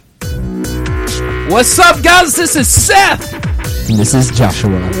What's up, guys? This is Seth. And this is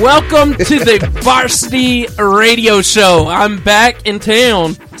Joshua. Welcome to the Varsity Radio Show. I'm back in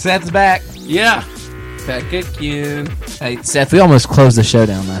town. Seth's back. Yeah, back again. Hey, Seth, we almost closed the show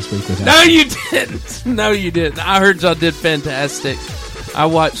down last week. No, you didn't. No, you didn't. I heard y'all did fantastic. I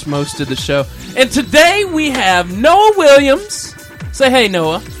watched most of the show. And today we have Noah Williams. Say hey,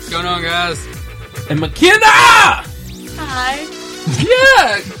 Noah. What's going on, guys? And McKenna! Hi.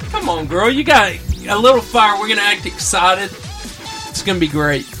 Yeah, come on, girl. You got a little fire. We're going to act excited. It's going to be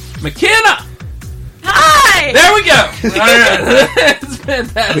great. McKenna! Hi! There we go. All right. It's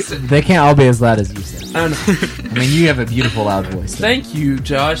fantastic. They can't all be as loud as you said. I know. I mean, you have a beautiful loud voice. So. Thank you,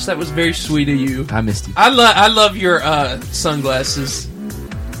 Josh. That was very sweet of you. I missed you. I love your sunglasses.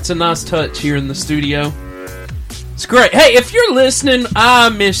 It's a nice touch here in the studio. It's great. Hey, if you're listening, I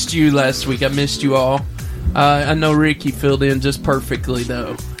missed you last week. I missed you all. I know Ricky filled in just perfectly,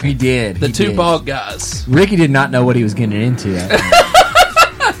 though. He did. The two bald guys. Ricky did not know what he was getting into.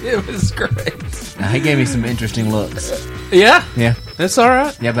 It was great. He gave me some interesting looks. Yeah? Yeah. That's all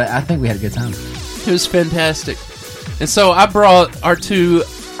right. Yeah, but I think we had a good time. It was fantastic. And so I brought our two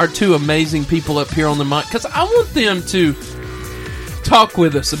amazing people up here on the mic because I want them to talk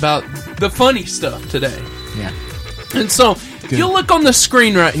with us about the funny stuff today. Yeah. And so, if you look on the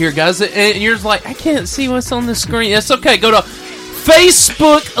screen right here, guys, and you're like, I can't see what's on the screen. It's okay. Go to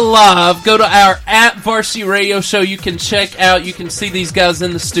Facebook Live. Go to our @Varsity Radio Show. You can check out. You can see these guys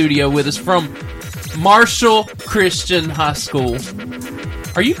in the studio with us from Marshall Christian High School.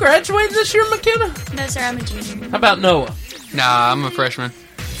 Are you graduating this year, McKenna? No, sir, I'm a junior. How about Noah? Nah, I'm a freshman.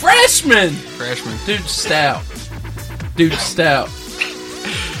 Freshman! Freshman. Dude, stout.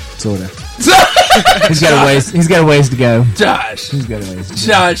 Sort of. He's got a ways to go. Josh. He's got a ways to go.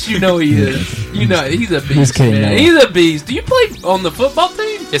 Josh, you know he is. You know, he's a beast, Just kidding, man. Noah. He's a beast. Do you play on the football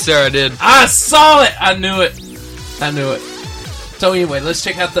team? Yes, sir, I did. I saw it. I knew it. So anyway, let's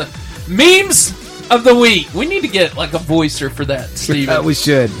check out the memes of the week. We need to get like a voicer for that, Steven. We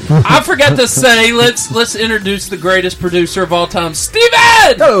should. I forgot to say, let's introduce the greatest producer of all time, Steven!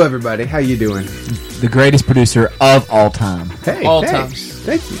 Hello, everybody. How you doing? The greatest producer of all time. Hey, All thanks. time.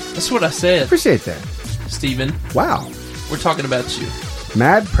 Thank you. That's what I said, Appreciate that. Steven. Wow. We're talking about you.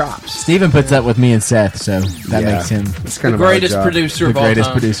 Mad props. Steven puts up with me and Seth, so that Yeah. makes him It's kind The of our greatest job. producer the of all greatest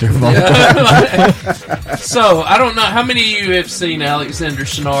time. producer of all time. So, I don't know, how many of you have seen Alexander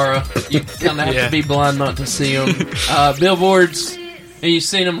Shannara? You kind of have Yeah. to be blind not to see him. Billboards, and you've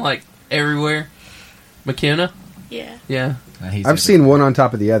seen him, like, everywhere. McKenna? Yeah. Yeah. I've seen one on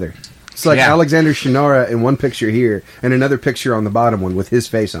top of the other. It's like Yeah. Alexander Shannara in one picture here, and another picture on the bottom one with his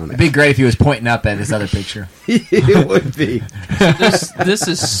face on It'd it. be great if he was pointing up at this other picture. It would be. This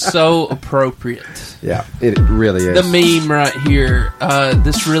is so appropriate. Yeah, it really is. The meme right here,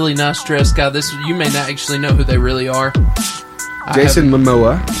 this really nice dress guy, you may not actually know who they really are. Jason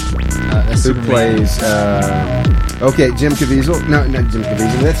Momoa, That's who Superman. plays... Jim Caviezel. No, not Jim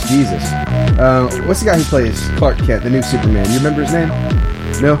Caviezel. That's Jesus. What's the guy who plays Clark Kent, the new Superman? You remember his name?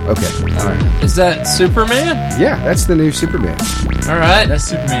 No? Okay. All right. Is that Superman? Yeah, that's the new Superman. All right. That's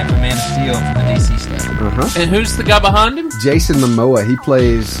Superman from Man of Steel from the DC stuff. Uh-huh. And who's the guy behind him? Jason Momoa. He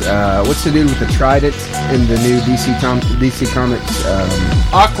plays what's the dude with the trident in the new DC Comics?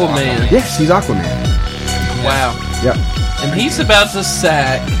 Aquaman. Yes, he's Aquaman. Wow. Yep. And he's about to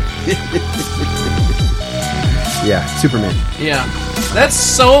sack. Yeah, Superman. Yeah. That's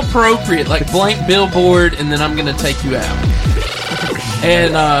so appropriate. Like blank billboard, and then I'm going to take you out.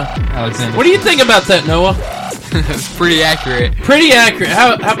 And Alexander. what do you think about that, Noah? It's pretty accurate. Pretty accurate.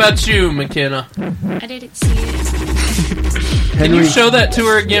 How about you, McKenna? I didn't see it. Can you show that to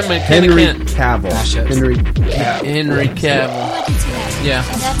her again, McKenna? Henry Kent? Cavill. Henry Henry Cavill. Oh, I did see that. Yeah.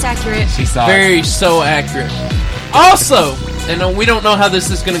 That's accurate. She saw Very so accurate. Also, and we don't know how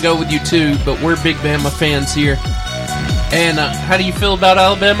this is going to go with you two, but we're big Bama fans here. And how do you feel about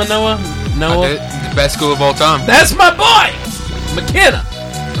Alabama, Noah? The best school of all time. That's my boy, McKenna.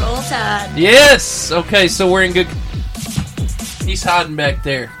 Roll Tide. Yes. Okay, so we're in good. He's hiding back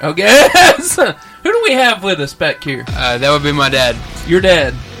there. Okay. Who do we have with us back here? That would be my dad, Your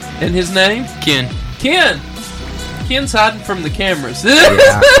dad. And his name? Ken. Ken. Ken's hiding from the cameras.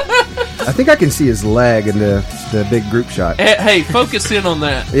 Yeah. I think I can see his leg in the big group shot. Hey, focus in on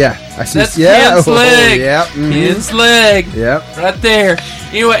that. Yeah, I see. That's yeah, Ken's leg. Yep. Ken's leg. Yep. Right there.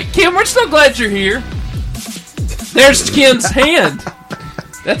 Anyway, Ken, we're so glad you're here. There's Ken's hand.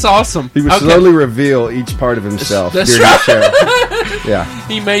 That's awesome. He would Okay. slowly reveal each part of himself That's during right. the show. Yeah.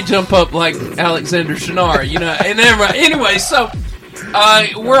 He may jump up like Alexander Shannara, you know. And anyway, so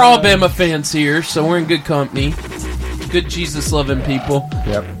we're all Bama fans here, so we're in good company. good Jesus-loving people.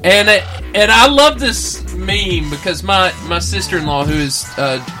 Yep. And I love this meme because my sister-in-law, who has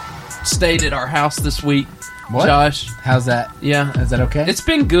stayed at our house this week, What? Josh. How's that? Yeah. Is that okay? It's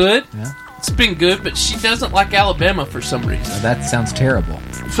been good. Yeah. It's been good, but she doesn't like Alabama for some reason. That sounds terrible.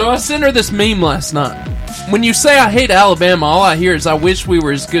 So I sent her this meme last night. When you say I hate Alabama, all I hear is I wish we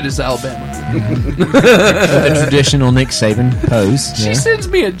were as good as Alabama. The traditional Nick Saban pose. She Yeah. sends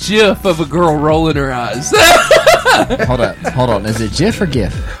me a gif of a girl rolling her eyes. Hold on. Is it GIF or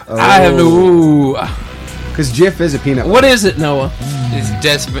GIF? I have no... Because Jif is a peanut. What is it, Noah?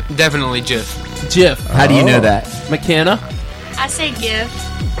 It's definitely Jif. GIF. How do you know that? McKenna? I say GIF.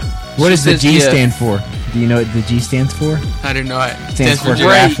 What does the says G GIF. stand for? Do you know what the G stands for? I don't know it. Stands for Jif.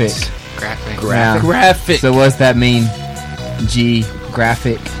 graphic. Graphic. Yeah. Graphic. So what does that mean? G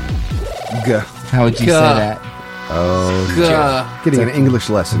graphic. G. How would you say Gah. that? Oh, Gah. getting an English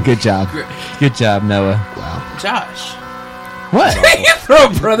lesson. Good job. Good job, Noah. Josh. What? Throw a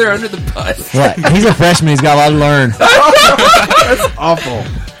brother under the bus. What? He's a freshman. He's got a lot to learn. Awful.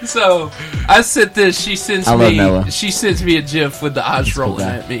 So I sent this. She sends I love Noah. She sends me a gif with the eyes rolling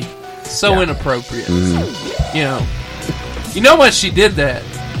guy. at me. So inappropriate. You know why she did that?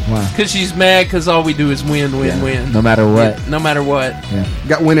 Wow. Because she's mad because all we do is win. No matter what. No matter what.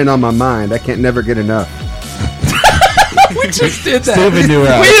 Got winning on my mind. I can't never get enough. We just did that. Steven knew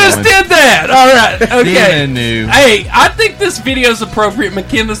where I We was just going. did that. All right. Okay. Steven knew. Hey, I think this video is appropriate.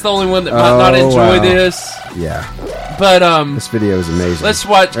 McKenna's the only one that might not Oh, enjoy wow. this. Yeah. But This video is amazing. let's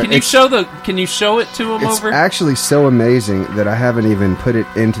watch. Can you It's- show it to him It's over? actually so amazing that I haven't even put it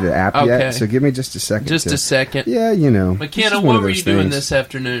into the app Okay. yet. So give me just a second. Just a second. Yeah, you know. it's McKenna, just one what of were those you doing things. this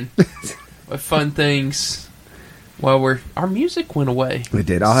afternoon? What fun things? While our music went away. We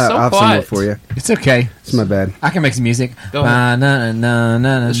did. I'll have some more quiet. for you. It's okay. It's my bad. I can make some music. Go ahead.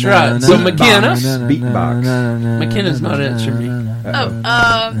 That's That's right. So McKenna? Beatbox. McKenna's not answering me.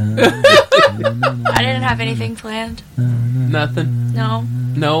 I didn't have anything planned. Nothing. No.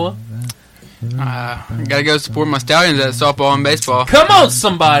 Noah? Gotta go support my Stallions at softball and baseball. Come on,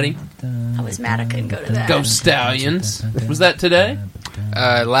 somebody. I was mad I couldn't go to that. Go Stallions. Was that today?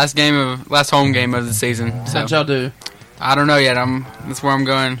 Last home game of the season. So How'd y'all do? I don't know yet. That's where I'm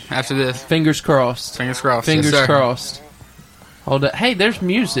going after this. Fingers crossed. Fingers crossed. Fingers Yes, sir. crossed. Hold up. Hey, there's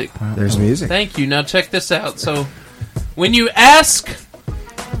music. There's music. Thank you. Now check this out. So, when you ask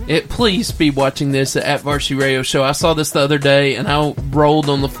it, please be watching this at Varsity Radio Show. I saw this the other day and I rolled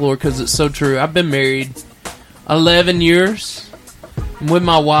on the floor because it's so true. I've been married 11 years. I'm with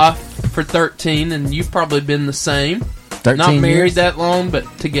my wife for 13, and you've probably been the same. 13 Not married years? that long, but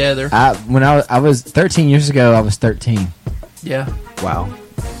together. When I was 13 years ago, I was 13. Yeah. Wow.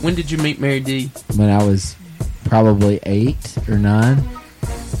 When did you meet Mary D? When I was probably 8 or 9.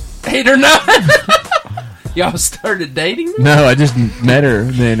 8 or 9? Y'all started dating then? No, I just met her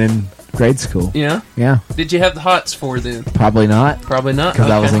then in grade school. Yeah. Yeah, Did you have the hots for then? probably not Probably not.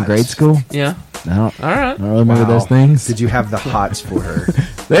 because I was Okay. in grade school. Yeah. I don't All right. really remember Wow. those things. Did you have the hots for her?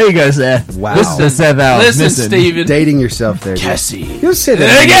 There you go, Seth. Wow. This is Seth Allen. Listen, Steven. Dating yourself there. dude. Cassie. You say that.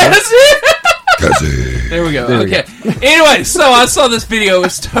 There we go. There we Okay. Anyway, so I saw this video.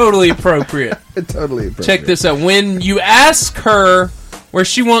 It's totally appropriate. Totally appropriate. Check this out. When you ask her where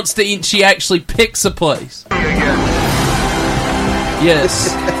she wants to eat, she actually picks a place. Yes.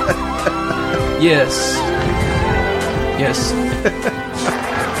 Yes. Yes.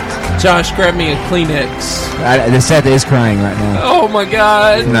 Josh, grab me a Kleenex. Seth is crying right now. Oh my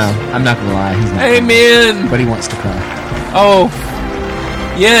God. No, I'm not gonna lie. He's not. Amen. But he wants to cry. Oh.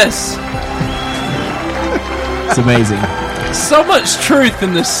 Yes. It's amazing. So much truth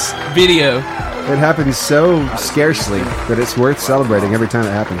in this video. It happens so scarcely that it's worth celebrating every time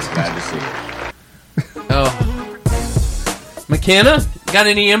it happens. Oh. McKenna, got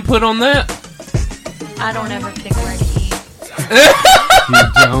any input on that? I don't ever pick where to eat. You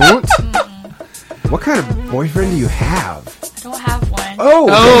don't? What kind of boyfriend do you have? I don't have one. Oh,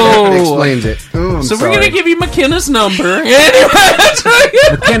 Oh. that explains it. Oh, I'm So sorry. we're going to give you McKenna's number.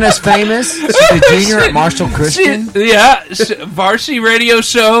 McKenna's famous. She's a junior at Marshall Christian. Varsity Radio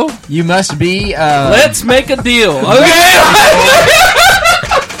Show. You must be. Let's make a deal. Okay.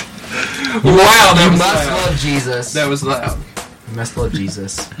 Wow, you must love Jesus. That was loud. You must love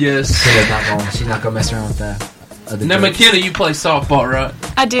Jesus. Yes. She's not gonna mess around with that. Now, McKenna, you play softball, right?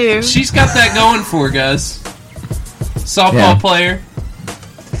 I do. She's got that going for her, guys. Softball Yeah. player.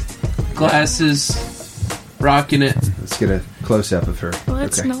 Glasses. Rocking it. Let's get a close up of her.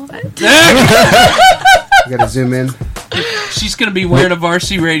 Let's Okay. not. You gotta zoom in. She's going to be wearing a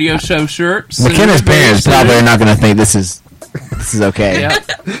Varsity Radio Show shirt. McKenna's parents probably are not gonna think this is okay. Yeah.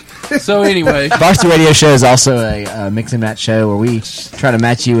 So anyway, Varsity Radio Show is also a mix and match show where we try to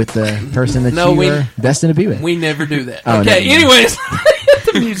match you with the person that you are destined to be with. we never do that. Oh, Okay, no. anyways,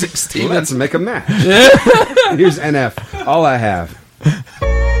 the music, Steven. Let's make a match. Here's NF. All I have.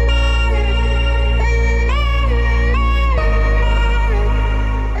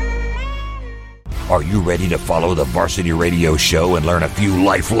 Are you ready to follow the Varsity Radio Show and learn a few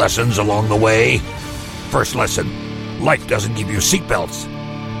life lessons along the way? First lesson, life doesn't give you seatbelts,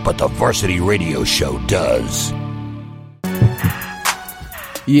 but the Varsity Radio Show does.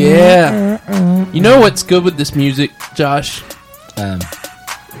 Yeah. You know what's good with this music, Josh?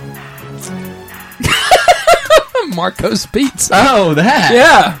 Marco's Pizza. Oh, that.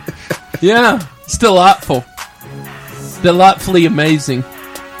 Yeah. Yeah. It's delightful. Delightfully amazing.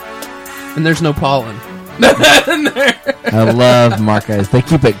 And there's no pollen. I love Marco's. They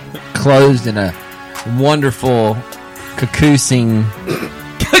keep it closed in a wonderful cacoosing. Is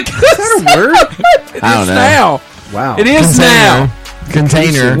that a word? I don't know. Now. Wow. It is now.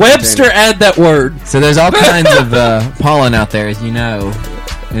 Container. Webster, add that word. So there's all kinds of pollen out there, as you know.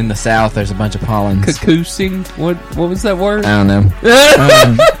 In the South, there's a bunch of pollens. Cacoosing. What was that word? I don't know.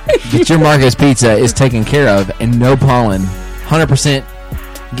 But your Marco's Pizza is taken care of, and no pollen. 100%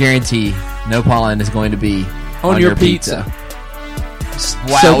 guarantee no pollen is going to be on your pizza.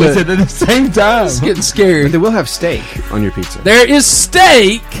 Wow, So we good. said it at the same time. It's getting scary. But they will have steak on your pizza. There is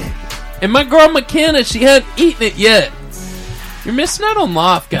steak, and my girl McKenna, she hadn't eaten it yet. You're missing out on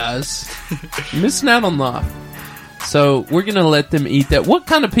life, guys. You're missing out on life. So we're gonna let them eat that. What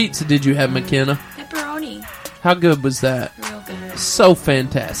kind of pizza did you have, McKenna? Pepperoni. How good was that? Real good. So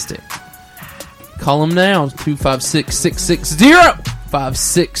fantastic. Call them now,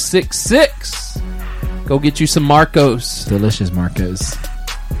 256-660-5666. Go get you some Marcos. Delicious Marco's.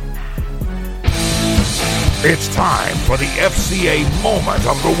 It's time for the FCA moment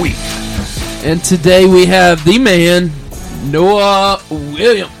of the week. And today we have the man, Noah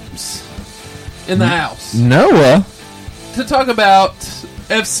Williams, in the house Noah? to talk about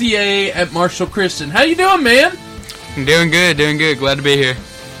FCA at Marshall Christian. How you doing, man? I'm doing good. Glad to be here.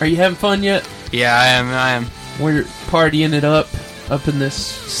 Are you having fun yet? Yeah, I am. We're partying it up in this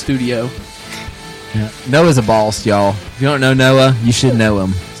studio. Yeah. Noah's a boss, y'all. If you don't know Noah, you should know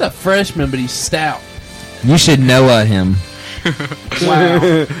him. He's a freshman, but he's stout. You should Noah him. Wow.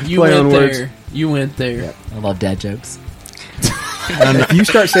 You Play on went words. there. You went there. I love dad jokes. If you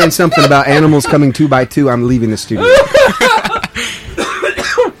start saying something about animals coming 2 by 2, I'm leaving the studio.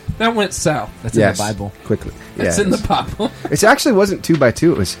 That went south. That's Yes. in the Bible. Quickly. That's in the Bible. It actually wasn't 2 by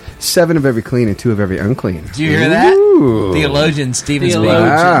 2. It was 7 of every clean and 2 of every unclean. Did you hear that? Ooh. Theologian Stephen Theologian.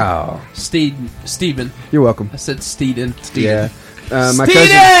 Wow. Stephen. You're welcome. I said Steeden. Yeah. My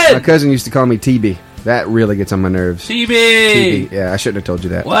Steven! cousin used to call me TB. That really gets on my nerves. TB. TB. Yeah, I shouldn't have told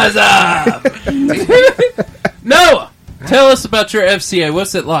you that. What's up? Noah, tell us about your FCA.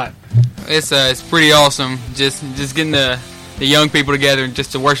 What's it like? It's pretty awesome. Just getting the young people together and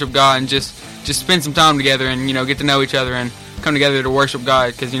just to worship God and just spend some time together and get to know each other and come together to worship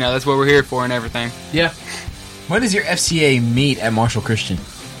God because that's what we're here for and everything. Yeah. When does your FCA meet at Marshall Christian?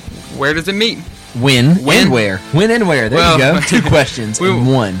 Where does it meet? When When? and where? When and where? There Well, you go. 2 questions in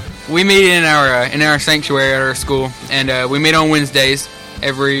one. We meet in our sanctuary at our school, and we meet on Wednesdays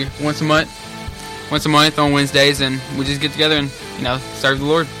once a month on Wednesdays, and we just get together and serve the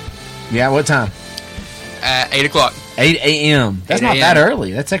Lord Yeah, what time? at 8:00. 8 a.m. That's 8 not a.m. that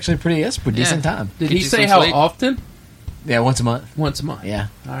early. That's actually pretty decent time. Did Get he you say some how sleep. often? Yeah, once a month. Once a month. Yeah.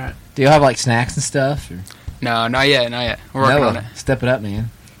 All right. Do you have like snacks and stuff? Or? No, not yet. We're working on it. Step it up, man.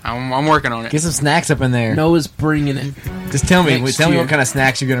 I'm working on it. Get some snacks up in there. Noah's bringing it. Just tell me. Next Tell me year. what kind of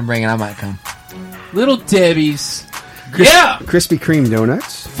snacks you're going to bring, and I might come. Little Debbie's. Yeah. Krispy Kreme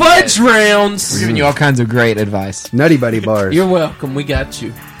donuts. Fudge rounds. We're giving you all kinds of great advice. Nutty Buddy bars. You're welcome. We got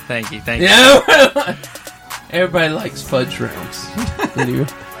you. Thank you. Yeah. Everybody likes fudge rounds. Anyway.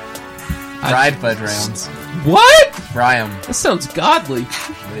 Fried fudge rounds. What? Fry them. That sounds godly.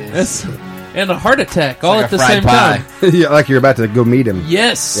 That's, and a heart attack all like at a the fried same pie. time. Yeah, like you're about to go meet him.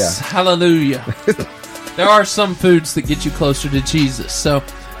 Yes. Yeah. Hallelujah. There are some foods that get you closer to Jesus. So,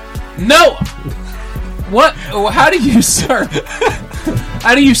 Noah, what? How do you serve?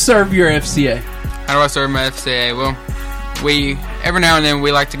 How do you serve your FCA? How do I serve my FCA? Well, we every now and then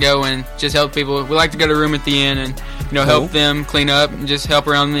we like to go and just help people. We like to go to room at the inn and help them clean up and just help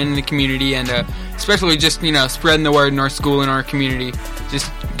around in the community and especially just spreading the word in our school and our community.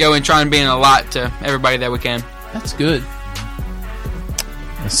 Just go and try and be a lot to everybody that we can. That's good.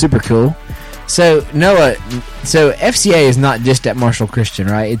 Super cool. So, Noah, FCA is not just at Marshall Christian,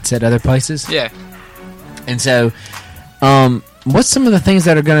 right? It's at other places? Yeah. And so, what's some of the things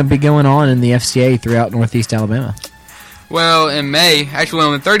that are going to be going on in the FCA throughout Northeast Alabama? Well, in May, actually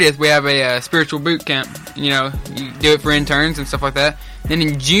on the 30th, we have a spiritual boot camp. You know, you do it for interns and stuff like that. Then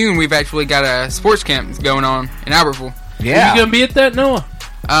in June, we've actually got a sports camp that's going on in Albertville. Are you going to be at that, Noah?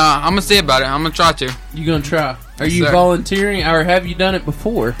 I'm going to see about it. I'm going to try to. You going to try? Are Yes, you sir. volunteering, or have you done it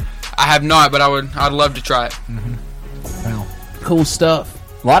before? I have not, but I'd love to try it. Wow. Cool stuff.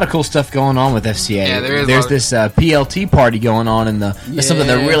 A lot of cool stuff going on with FCA. Yeah, there is a There's lot of- this PLT party going on, and that's something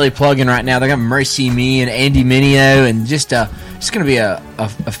they're really plugging right now. They're going to Mercy Me and Andy Mineo, and just it's going to be a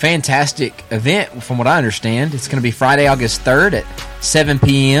fantastic event from what I understand. It's going to be Friday, August 3rd at 7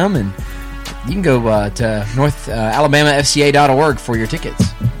 p.m., and you can go to NorthAlabamaFCA.org for your tickets.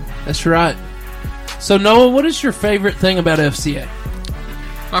 That's right. So, Noah, what is your favorite thing about FCA?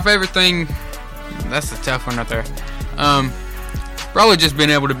 My favorite thing, that's a tough one right there. Probably just being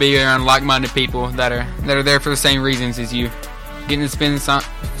able to be around like-minded people that are there for the same reasons as you. Getting to spend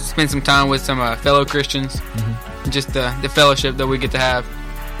some time with some fellow Christians. Just the fellowship that we get to have.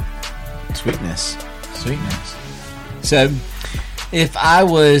 Sweetness. So, if I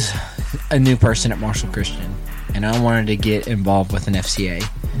was a new person at Marshall Christian and I wanted to get involved with an FCA,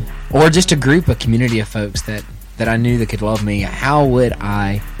 or just a group, a community of folks that I knew that could love me, how would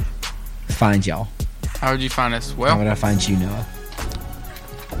I find y'all? How would you find us? How Well, would I find you, Noah?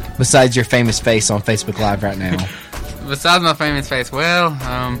 Besides your famous face on Facebook Live right now. besides my famous face, Do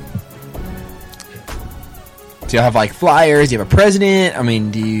y'all have like flyers? Do you have a president?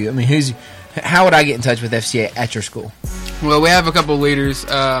 How would I get in touch with FCA at your school? well, we have a couple leaders.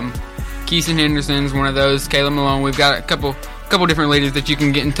 Keeson Henderson's one of those. Caleb Malone. We've got a couple different leaders that you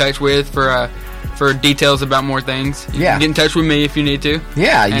can get in touch with for details about more things. You Yeah. can get in touch with me if you need to.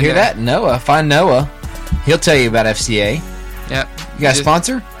 Yeah, you And, hear that? Noah. Find Noah. He'll tell you about FCA. Yep. You got a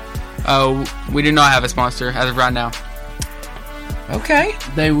sponsor? We do not have a sponsor as of right now. Okay.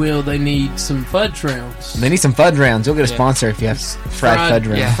 They need some fudge rounds. They need some fudge rounds. You'll get a Yeah. sponsor if you have fried fudge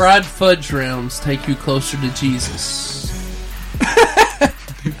rounds. yeah. Fried fudge rounds take you closer to Jesus.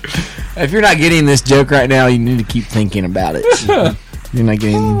 If you're not getting this joke right now, you need to keep thinking about it. You're not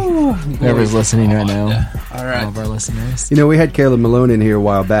getting whoever's listening right now. All All right. of our listeners. You know, we had Caleb Malone in here a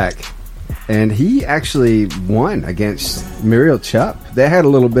while back, and he actually won against Muriel Chupp. They had a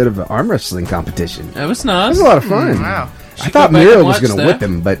little bit of an arm wrestling competition. It That was nice. was a lot of fun. Wow. I thought go back Muriel and was watch going to that. whip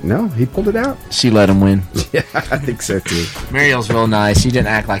him, but no, he pulled it out. She let him win. Yeah, I think so too. Muriel's real nice. She didn't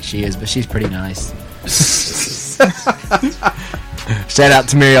act like she is, but she's pretty nice. Shout out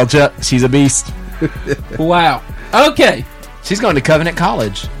to Muriel Chuck. She's a beast. Wow. Okay. She's going to Covenant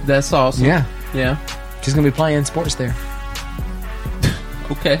College. That's awesome. Yeah. Yeah. She's going to be playing sports there.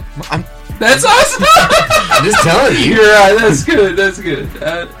 Okay. I'm That's awesome. just telling you. You're right. That's good. That's good.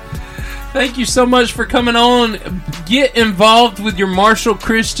 Thank you so much for coming on. Get involved with your Marshall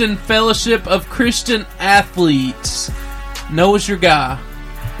Christian Fellowship of Christian Athletes. Noah's your guy.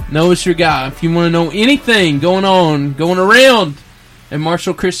 Noah's your guy. If you want to know anything going around at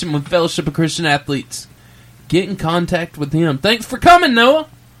Marshall Christian with Fellowship of Christian Athletes, get in contact with him. Thanks for coming, Noah.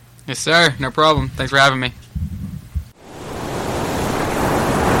 Yes, sir. No problem. Thanks for having me.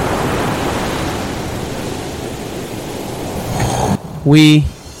 We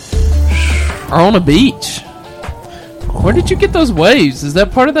are on a beach. Where did you get those waves? Is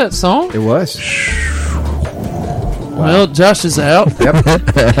that part of that song? It was. Well, Josh is out. Yep.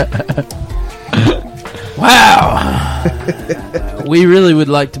 Wow. We really would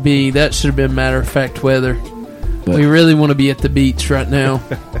like to be. That should have been matter of fact weather. We really want to be at the beach right now.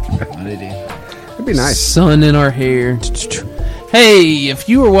 It'd be nice. Sun in our hair. Hey, if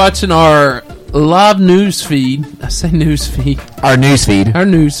you were watching our live news feed, I say news feed, Our news feed. our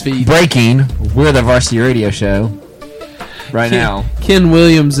news feed. Breaking. We're the Varsity Radio Show. Right now. Ken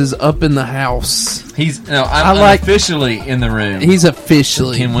Williams is up in the house. I'm officially in the room. He's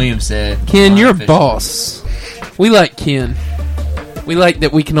officially. Ken Williams said. Ken, you're a Unofficially. boss. We like Ken. We like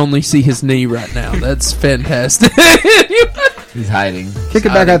that we can only see his knee right now. That's fantastic. He's hiding. Kick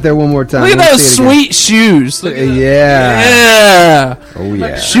it back out there one more time. Look at Let me those see it again. sweet shoes. Look at that. Yeah. Yeah. Oh,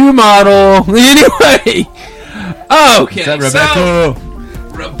 yeah. Shoe model. Anyway. Okay. What's up, Rebecca? So,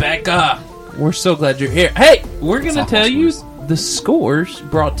 Rebecca. We're so glad you're here. Hey, we're going to tell you the scores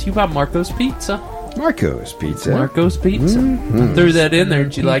brought to you by Marco's Pizza. Marco's Pizza. Marco's Pizza. Threw that in there.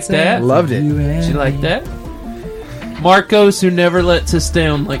 Did you like that? Loved it. Did you like that? Marcos, who never lets us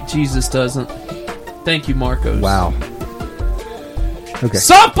down like Jesus doesn't. Thank you, Marcos. Wow. Okay.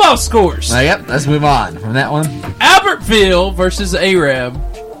 Softball scores. Yep, let's move on from that one. Albertville versus Arab.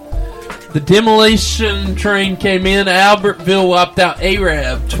 The demolition train came in. Albertville wiped out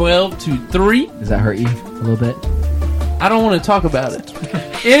Arab 12-3. Does that hurt you a little bit? I don't want to talk about it.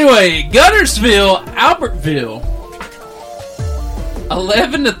 Anyway, Guntersville, Albertville,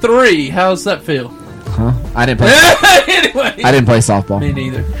 11-3. How's that feel? Huh? I didn't play. Anyway, I didn't play softball. Me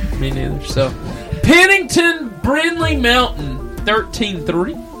neither. So, Pennington, Brindley Mountain,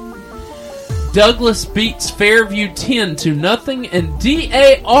 13-3. Douglas beats Fairview 10-0, and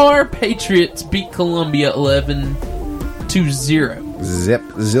DAR Patriots beat Columbia 11-0. Zip,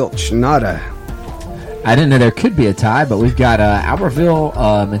 zilch, nada. I didn't know there could be a tie, but we've got Albertville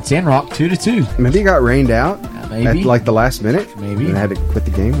and Sandrock 2-2. Maybe it got rained out Maybe. at like the last minute. Maybe. And had to quit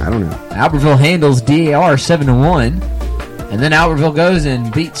the game. I don't know. Albertville handles DAR 7-1, and then Albertville goes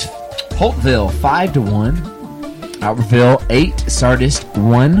and beats Holtville 5-1. Albertville 8, Sardis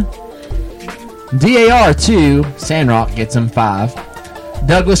 1. DAR 2, Sandrock gets them 5.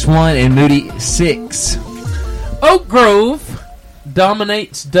 Douglas 1 and Moody 6. Oak Grove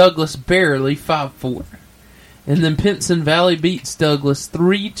dominates Douglas barely 5-4. And then Pinson Valley beats Douglas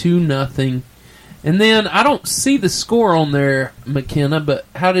 3-0. And then I don't see the score on there, McKenna, but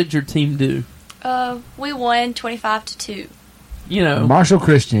how did your team do? We won 25-2. You know, Marshall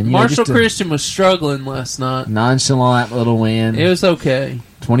Christian. Marshall Christian was struggling last night. Nonchalant little win. It was okay.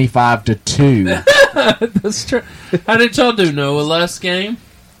 25-2. That's true. How did y'all do, Noah, last game?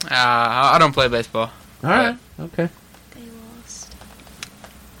 I don't play baseball. All right. Okay. They lost.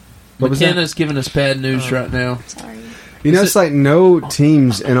 What was that? McKenna's giving us bad news right now. Sorry. You know, Is it's like no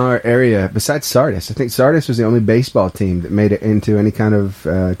teams in our area besides Sardis. I think Sardis was the only baseball team that made it into any kind of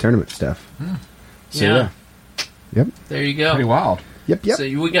tournament stuff. So, Yeah. Yep. There you go. Pretty wild. Yep. So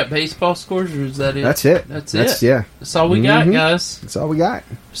we got baseball scores, or is that it? That's it. That's it. it. Yeah. That's all we got, guys. That's all we got.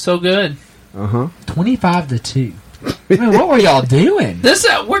 So good. 25-2. Man, what were y'all doing? This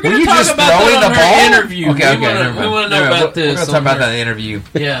we're Were going to you talk just about throwing that on the our ball? interview. Okay, we want to know about this. We're going to talk about that interview.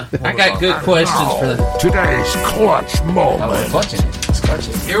 Yeah, I got good questions for that. Today's clutch moment. Clutching.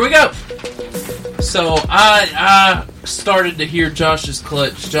 Here we go. So I started to hear Josh's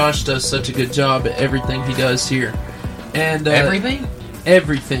clutch. Josh does such a good job at everything he does here, and Everything?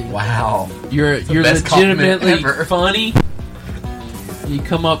 everything. Wow. You're best compliment legitimately ever. funny. You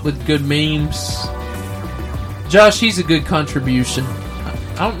come up with good memes. Josh, he's a good contribution.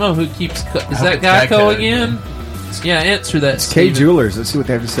 I don't know who keeps. Is that hope it's Geico Geico. again? Yeah, answer that. It's K Steven. Jewelers. Let's see what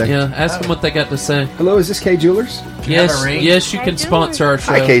they have to say. Yeah, ask them what they got to say. Hello, is this K Jewelers? Yes, have a ring? yes, you Hi, can Jewelers. sponsor our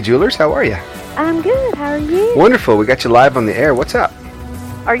show. Hi, K Jewelers. How are you? I'm good. How are you? Wonderful. We got you live on the air. What's up?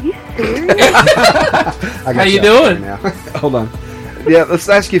 Are you serious? I got How you out there doing? Now. Hold on. Yeah, let's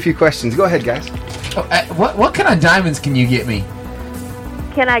ask you a few questions. Go ahead, guys. Oh, what kind of diamonds can you get me?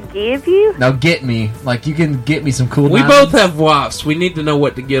 Can I give you? No, get me. Like, you can get me some cool We diamonds? both have wives. We need to know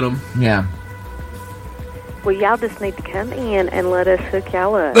what to get them. Yeah. Well, y'all just need to come in and let us hook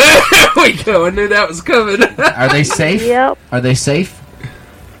y'all up. There we go. I knew that was coming. Are they safe? Yep. Are they safe?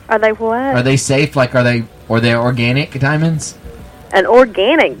 Are they what? Are they safe? Like, are they organic diamonds? An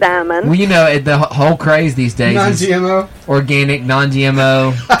organic diamond. Well, you know, the whole craze these days is Non-GMO. organic,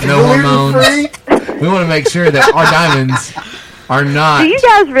 non-GMO, no hormones. Gluten-free. We want to make sure that our diamonds are not. Do you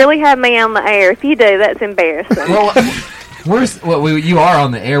guys really have me on the air? If you do, that's embarrassing. Well, you are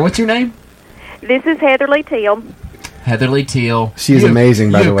on the air. What's your name? This is Heatherly Teal. Heatherly Teal. She is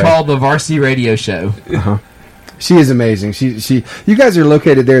amazing, by the way. You called the Varsity Radio Show. She is amazing. She. You guys are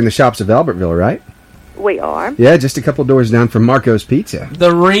located there in the shops of Albertville, right? We are. Yeah, just a couple doors down from Marco's Pizza.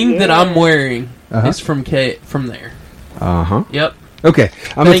 The ring that Yeah. I'm wearing Uh-huh. is from there. Uh-huh. Yep. Okay,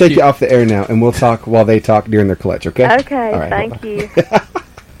 I'm going Thank to take you. you off the air now, and we'll talk while they talk during their clutch, okay? Okay, All right, hold thank you.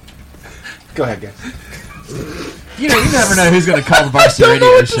 Go ahead, guys. You know, you never know who's going to call the Varsity Don't know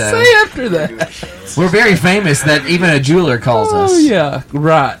Radio what to Show. say after that. We're very famous that even a jeweler calls us. Oh yeah,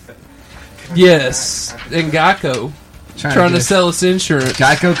 right. Yes, and Geico trying to get- sell us insurance.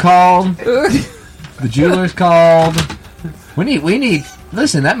 Geico called. The jeweler's called. We need.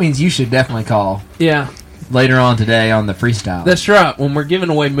 Listen, that means you should definitely call Yeah, later on today on the freestyle. that's right. When we're giving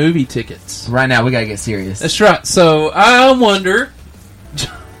away movie tickets. Right now, we gotta get serious. That's right. So I wonder.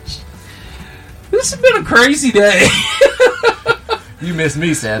 This has been a crazy day. You miss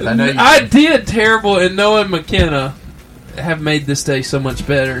me, Seth. I know you. I did terrible, and Noah and McKenna have made this day so much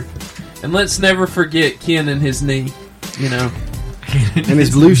better. And let's never forget Ken and his knee, you know, And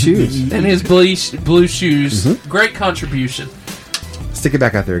his blue shoes. and his blue shoes. Great contribution. Stick it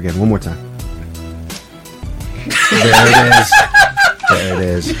back out there again, one more time. There it is. There it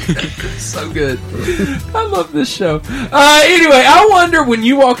is. So good. I love this show. Anyway, I wonder when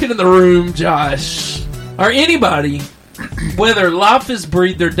you walk into the room, Josh, or anybody, whether life is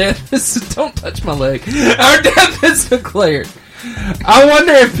breathed or death is... Don't touch my leg. Or death is declared. I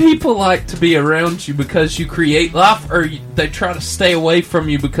wonder if people like to be around you because you create life, or they try to stay away from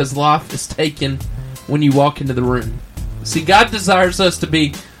you because life is taken when you walk into the room. See, God desires us to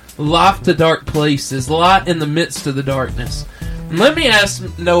be life to dark places, light in the midst of the darkness. And let me ask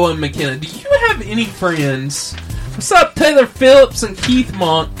Noah and McKenna, do you have any friends? What's up, Taylor Phillips and Keith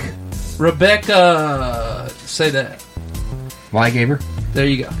Monk? Rebecca, say that. Gaber. There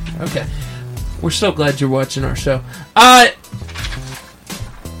you go. Okay. We're so glad you're watching our show.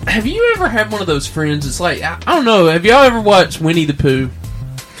 Have you ever had one of those friends? It's like, I don't know. Have y'all ever watched Winnie the Pooh?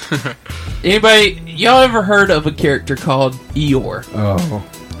 Anybody? Y'all ever heard of a character called Eeyore?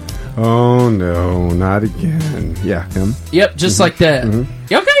 Oh no, not again. Yeah, him. Yep, just like that. Y'all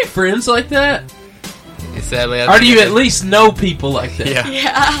got any friends like that? Sadly, Or do you at least know people like that? Yeah.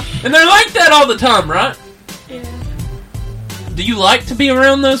 Yeah. And they're like that all the time, right? Yeah. Do you like to be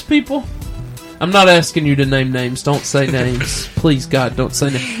around those people? I'm not asking you to name names. Don't say names. Please, God, don't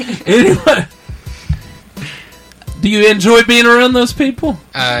say names. Anyway. Do you enjoy being around those people?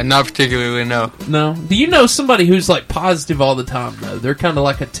 Not particularly, no. No? Do you know somebody who's like positive all the time, though? They're kind of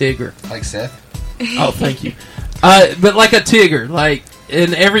like a Tigger. Like Seth? Oh, thank you. But like a Tigger. Like,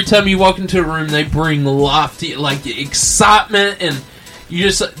 and every time you walk into a room, they bring lofty, like, excitement, and you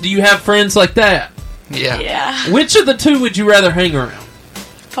just... Do you have friends like that? Yeah. Yeah. Which of the two would you rather hang around?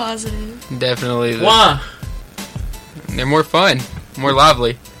 Positive. Definitely. Why? They're more fun, more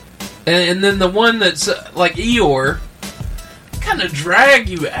lively. And then the one that's like Eeyore, kind of drag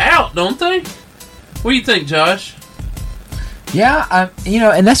you out, don't they? What do you think, Josh? Yeah,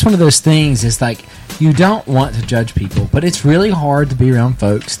 and that's one of those things. Is like you don't want to judge people, but it's really hard to be around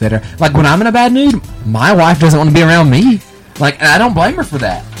folks that are like when I'm in a bad mood. My wife doesn't want to be around me. Like, and I don't blame her for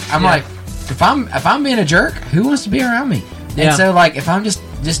that. I'm like, if I'm being a jerk, who wants to be around me? And so like if I'm just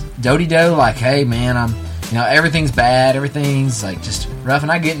do-de-do, like, hey man, I'm everything's bad, everything's like just rough,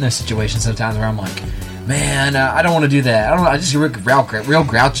 and I get in those situations sometimes where I'm like, man, I don't want to do that. I just get real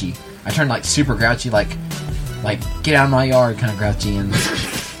grouchy. I turn like super grouchy, like get out of my yard kind of grouchy,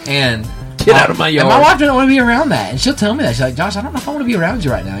 and get out of my yard. And my wife doesn't want to be around that, and she'll tell me that. She's like, Josh, I don't know if I want to be around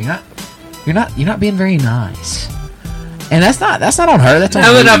you right now. You're not being very nice. And that's not on her. That's on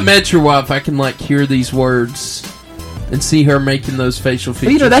now me. that I've met your wife, I can like hear these words and see her making those facial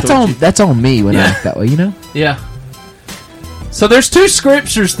features. But, that's on me when I act that way. Yeah. So there's two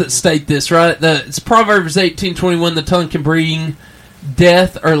scriptures that state this, right? It's Proverbs 18:21. The tongue can bring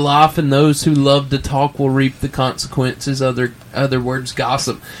death or life, and those who love to talk will reap the consequences. Other words,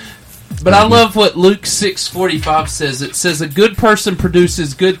 gossip. But I love what Luke 6:45 says. It says, a good person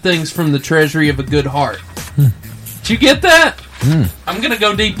produces good things from the treasury of a good heart. Did you get that? I'm going to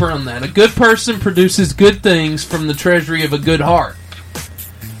go deeper on that. A good person produces good things from the treasury of a good heart.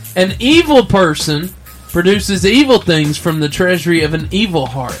 An evil person produces evil things from the treasury of an evil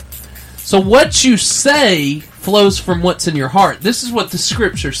heart. So what you say flows from what's in your heart. This is what the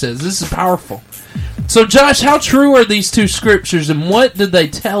scripture says. This is powerful. So Josh, how true are these two scriptures, and what did they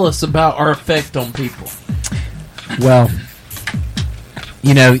tell us about our effect on people? Well,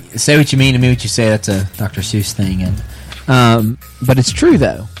 say what you mean to me what you say. That's a Dr. Seuss thing, but it's true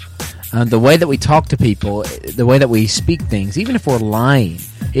though. The way that we talk to people, the way that we speak things, even if we're lying,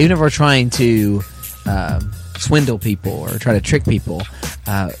 even if we're trying to swindle people or try to trick people,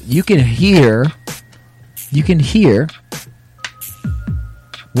 you can hear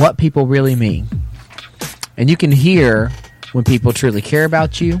what people really mean, and you can hear when people truly care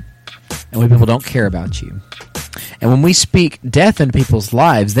about you and when people don't care about you. And when we speak death into people's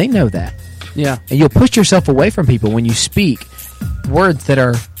lives, they know that. Yeah. And you'll push yourself away from people when you speak words that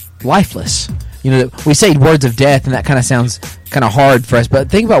are lifeless. We say words of death, and that kind of sounds kind of hard for us, but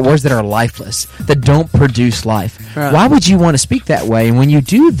think about words that are lifeless, that don't produce life. Right. Why would you want to speak that way? And when you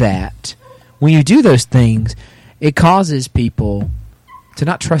do that, when you do those things, it causes people to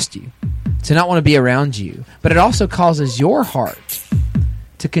not trust you, to not want to be around you. But it also causes your heart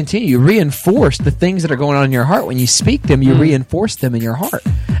to continue. You reinforce the things that are going on in your heart. When you speak them, you reinforce them in your heart.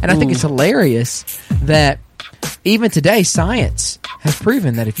 And I think it's hilarious that even today, science has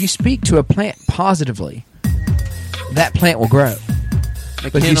proven that if you speak to a plant positively, that plant will grow.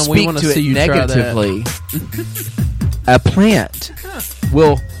 But if you speak to it negatively, a plant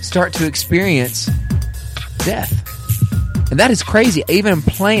will start to experience death. And that is crazy. Even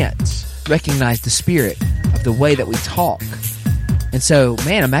plants recognize the spirit of the way that we talk. And so,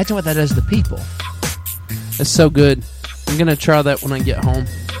 man, imagine what that does to people. That's so good. I'm going to try that when I get home.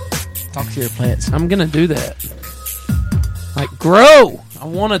 Talk to your plants. I'm going to do that. Like, grow! I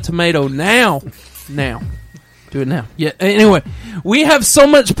want a tomato now. Now. Do it now. Yeah. Anyway, we have so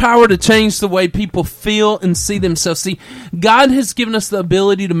much power to change the way people feel and see themselves. See, God has given us the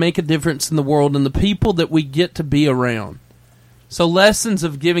ability to make a difference in the world and the people that we get to be around. So, lessons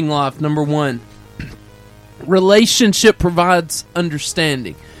of giving life. Number 1, relationship provides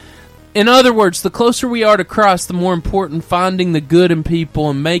understanding. In other words, the closer we are to Christ, the more important finding the good in people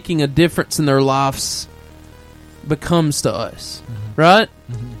and making a difference in their lives becomes to us. Right?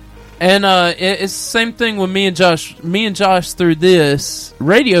 And it's the same thing with me and Josh. Me and Josh, through this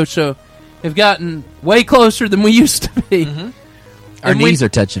radio show, have gotten way closer than we used to be. Our knees are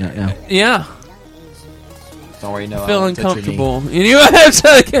touching it now. Yeah. Don't worry, no. Feel uncomfortable. But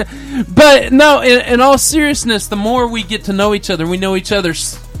no, in all seriousness, the more we get to know each other, we know each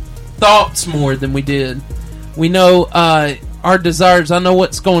other's thoughts more than we did. We know our desires. I know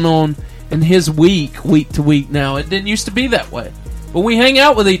what's going on in his week to week now. It didn't used to be that way. But we hang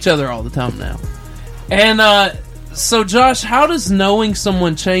out with each other all the time now. And so, Josh, how does knowing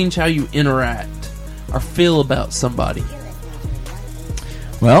someone change how you interact or feel about somebody?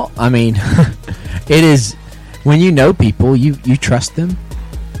 Well, I mean, it is when you know people, you trust them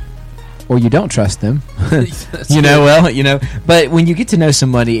or you don't trust them. But when you get to know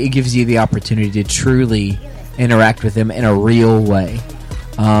somebody, it gives you the opportunity to truly interact with them in a real way.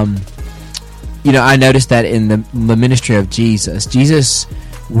 I noticed that in the ministry of Jesus. Jesus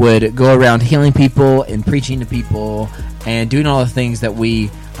would go around healing people and preaching to people and doing all the things that we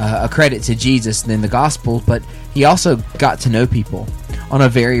accredit to Jesus in the Gospels, but he also got to know people on a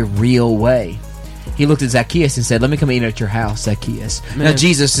very real way. He looked at Zacchaeus and said, "Let me come eat at your house, Zacchaeus." Man. Now,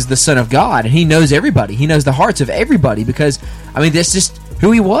 Jesus is the Son of God, and he knows everybody. He knows the hearts of everybody because, that's just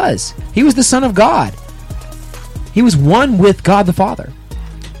who he was. He was the Son of God. He was one with God the Father.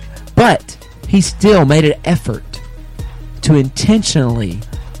 But he still made an effort to intentionally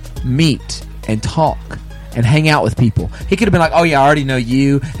meet and talk and hang out with people. He could have been like, "Oh yeah, I already know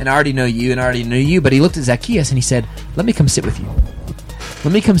you, and I already know you, and I already know you." But he looked at Zacchaeus and he said, "Let me come sit with you.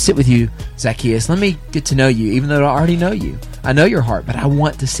 Let me come sit with you, Zacchaeus. Let me get to know you, even though I already know you. I know your heart, but I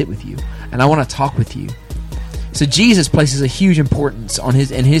want to sit with you, and I want to talk with you." So Jesus places a huge importance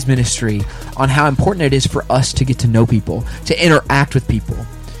in his ministry on how important it is for us to get to know people, to interact with people.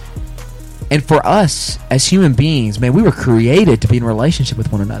 And for us, as human beings, man, we were created to be in relationship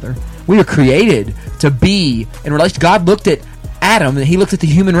with one another. We were created to be in relation. God looked at Adam, and he looked at the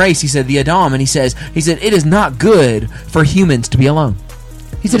human race, he said, the Adam, and he said, "It is not good for humans to be alone."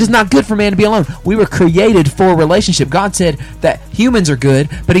 He said, "It's not good for man to be alone." We were created for a relationship. God said that humans are good,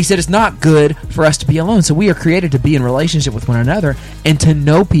 but he said it's not good for us to be alone. So we are created to be in relationship with one another and to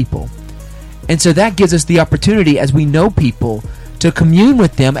know people. And so that gives us the opportunity, as we know people, to commune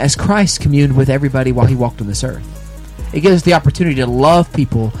with them as Christ communed with everybody while he walked on this earth. It gives us the opportunity to love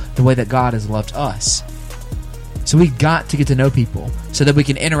people the way that God has loved us. So we've got to get to know people so that we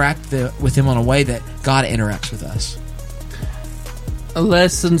can interact with them on a way that God interacts with us.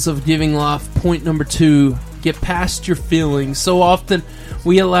 Lessons of giving life. Point number 2, get past your feelings. So often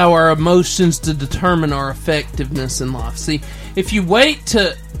we allow our emotions to determine our effectiveness in life. See, if you wait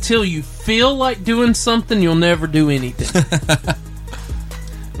till you feel like doing something, you'll never do anything.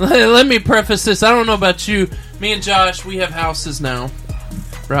 Let me preface this. I don't know about you. Me and Josh, we have houses now.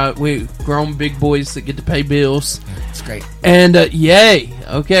 Right? We grown big boys that get to pay bills. It's great. And, yay.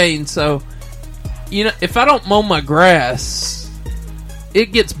 Okay, and so, if I don't mow my grass,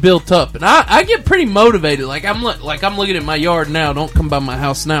 it gets built up. And I get pretty motivated. I'm looking at my yard now. Don't come by my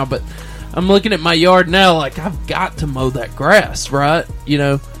house now, but I'm looking at my yard now like I've got to mow that grass, right?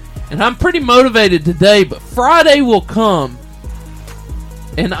 And I'm pretty motivated today, but Friday will come.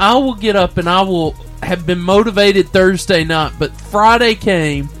 And I will get up and I will have been motivated Thursday night, but Friday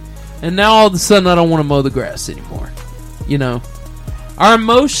came, and now all of a sudden I don't want to mow the grass anymore. Our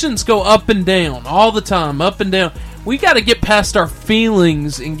emotions go up and down all the time, up and down. We got to get past our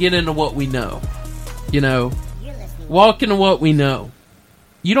feelings and get into what we know. Walk into what we know.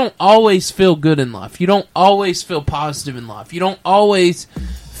 You don't always feel good in life. You don't always feel positive in life. You don't always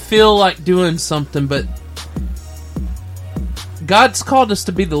feel like doing something, but God's called us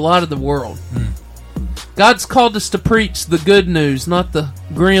to be the light of the world. God's called us to preach the good news, not the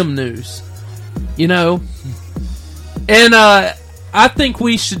grim news. And I think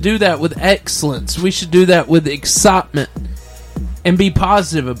we should do that with excellence. We should do that with excitement and be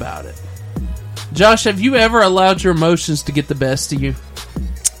positive about it. Josh, have you ever allowed your emotions to get the best of you?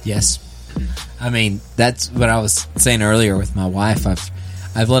 Yes. That's what I was saying earlier with my wife.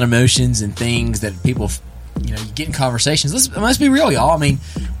 I've let emotions and things that people, you get in conversations. Let's be real, y'all.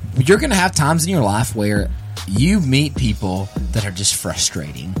 You're going to have times in your life where you meet people that are just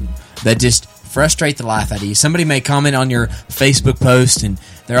frustrating, that just frustrate the life out of you. Somebody may comment on your Facebook post and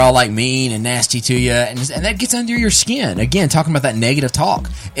they're all like mean and nasty to you, and that gets under your skin. Again, talking about that negative talk,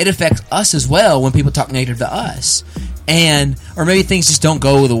 it affects us as well when people talk negative to us, or maybe things just don't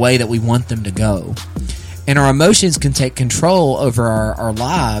go the way that we want them to go. And our emotions can take control over our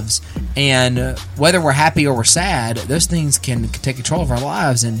lives, and whether we're happy or we're sad, those things can take control of our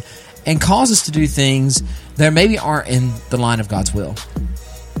lives and cause us to do things that maybe aren't in the line of God's will.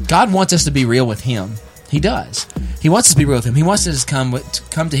 God wants us to be real with Him. He does. He wants us to be real with Him. He wants us to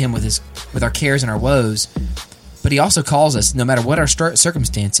come to Him with our cares and our woes, but He also calls us, no matter what our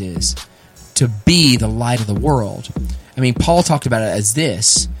circumstance is, to be the light of the world. I mean, Paul talked about it as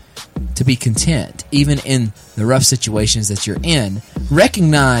this: to be content, even in the rough situations that you're in.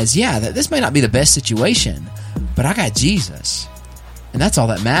 Recognize, that this may not be the best situation, but I got Jesus. And that's all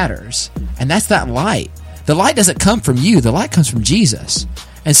that matters. And that's that light. The light doesn't come from you. The light comes from Jesus.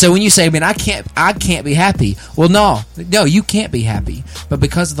 And so when you say, I can't be happy. Well, no, you can't be happy. But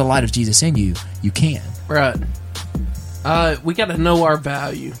because of the light of Jesus in you, you can. Right. We got to know our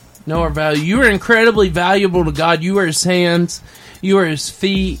value. Know our value. You are incredibly valuable to God. You are His hands. You are His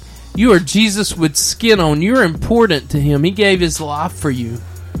feet. You are Jesus with skin on. You're important to Him. He gave His life for you.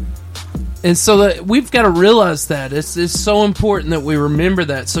 And so that we've got to realize that. It's so important that we remember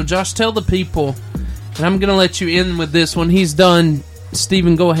that. So Josh, tell the people, and I'm going to let you in with this. When he's done,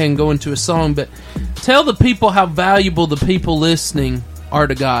 Stephen, go ahead and go into a song. But tell the people how valuable the people listening are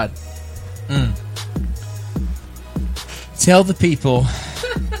to God. Tell the people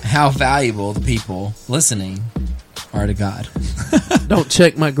how valuable the people listening are to God. Don't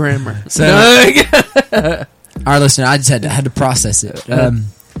check my grammar. So, our listener, I just had to process it.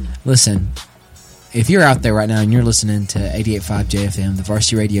 Listen, if you're out there right now and you're listening to 88.5 JFM, the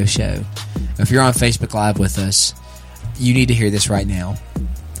Varsity Radio Show, if you're on Facebook Live with us, you need to hear this right now.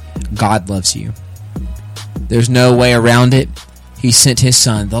 God loves you. There's no way around it. He sent His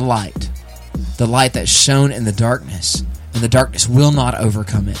Son, the light that shone in the darkness, and the darkness will not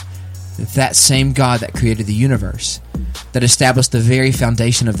overcome it. That same God that created the universe, that established the very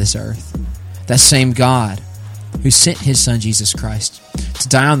foundation of this earth, that same God who sent His Son Jesus Christ to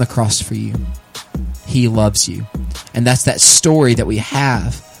die on the cross for you, He loves you. And that's that story that we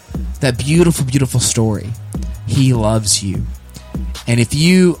have, that beautiful, beautiful story. He loves you. And if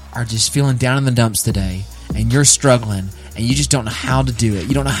you are just feeling down in the dumps today, and you're struggling, and you just don't know how to do it,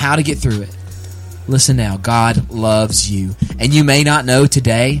 you don't know how to get through it, listen now, God loves you. And you may not know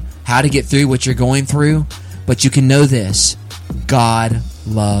today how to get through what you're going through, but you can know this: God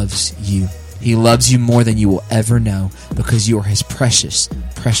loves you. He loves you more than you will ever know, because you are His precious,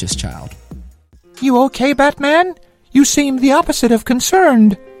 precious child. You okay, Batman? You seem the opposite of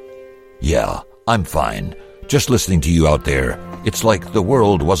concerned. Yeah, I'm fine. Just listening to you out there, it's like the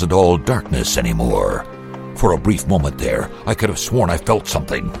world wasn't all darkness anymore. For a brief moment there, I could have sworn I felt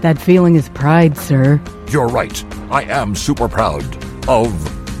something. That feeling is pride, sir. You're right. I am super proud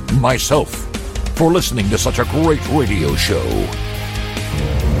of myself for listening to such a great radio show.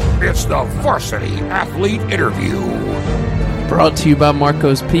 It's the Varsity Athlete Interview. Brought to you by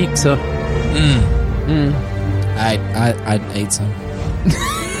Marco's Pizza. I ate some.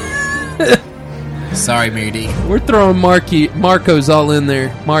 Sorry, Mary D. We're throwing Marco's all in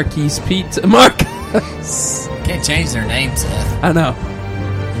there. Marquis Pizza. Marco's. Can't change their name, Seth. I know.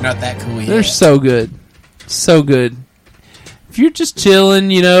 You're not that cool yet. They're so good. So good. If you're just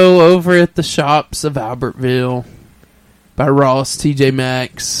chilling, over at the shops of Albertville, by Ross, TJ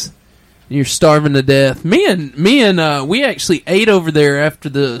Maxx, and you're starving to death. Me and we actually ate over there after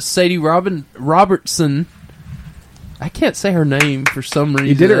the Sadie Robertson. I can't say her name for some reason.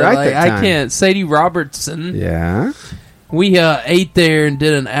 You did it right that time. I can't. Sadie Robertson. Yeah. We ate there and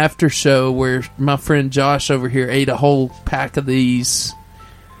did an after show where my friend Josh over here ate a whole pack of these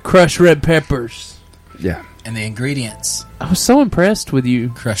crushed red peppers. Yeah. And the ingredients. I was so impressed with you.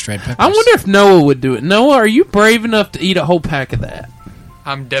 Crushed red peppers. I wonder if Noah would do it. Noah, are you brave enough to eat a whole pack of that?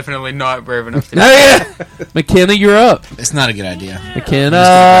 I'm definitely not brave enough to. McKenna, you're up. It's not a good idea. McKenna.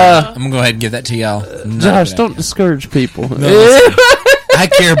 I'm going to go ahead and give that to y'all. Josh, don't discourage people. No, I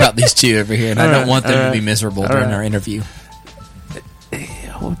care about these two over here, and I don't want them to be miserable during our interview.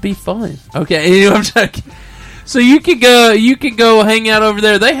 It would be fun. Okay, I'm talking. So you could go hang out over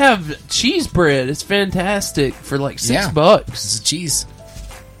there. They have cheese bread. It's fantastic for like $6. It's a cheese.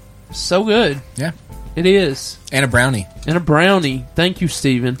 So good. Yeah. It is. And a brownie. Thank you,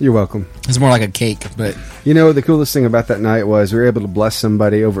 Stephen. You're welcome. It's more like a cake, but... The coolest thing about that night was we were able to bless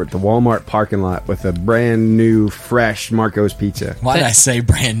somebody over at the Walmart parking lot with a brand new, fresh Marco's Pizza. Why did I say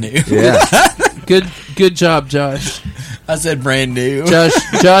brand new? Yeah. Good job, Josh. I said brand new.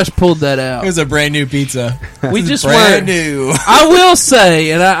 Josh pulled that out. It was a brand new pizza. We just brand were new. I will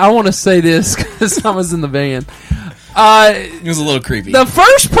say, and I want to say this because I was in the van. It was a little creepy. The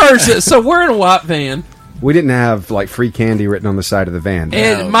first person. So we're in a white van. We didn't have like free candy written on the side of the van.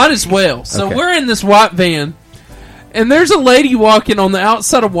 And might as well. So Okay. we're in this white van, and there's a lady walking on the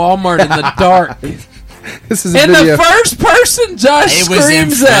outside of Walmart in the dark. This is a And video. the first person Josh It was in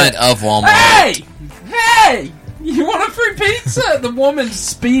screams front at, of Walmart. Hey, you want a free pizza? The woman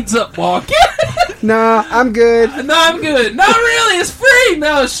speeds up walking. Nah, I'm good. No, I'm good. Not really. It's free.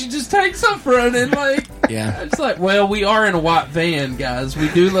 No, she just takes off running. Like, Yeah. it's like, well, we are in a white van, guys. We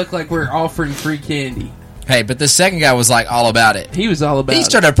do look like we're offering free candy. Hey, but the second guy was like all about it. He was all about He it.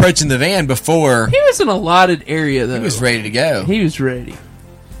 started approaching the van before He was in a allotted area, though. he was ready to go. He was ready.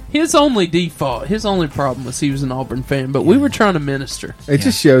 His only default, his only problem was he was an Auburn fan, but we were trying to minister. It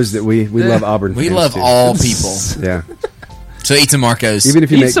just shows that we love Auburn. We fans, love too. all people. Yeah. So eat some Marcos. Even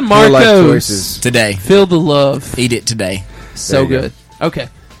if you Eat make some poor life Marcos. choices. today. Feel the love. Eat it today. So There you go. good. Okay.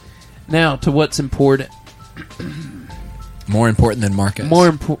 Now to what's important. More important than Marcos. More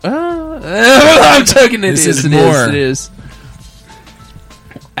important. I'm joking. This is It more. It is.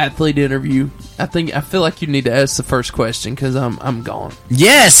 Athlete interview. I feel like you need to ask the first question because I'm gone.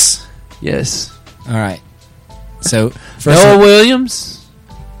 Yes. Yes. All right. So first Noah one- Williams.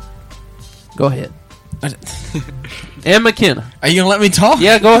 Go ahead. And McKenna. Are you gonna let me talk?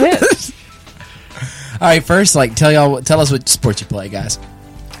 Yeah, go ahead. All right. First, tell us what sport you play, guys.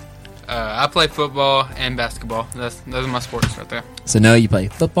 I play football and basketball. Those are my sports right there. So Noah, you play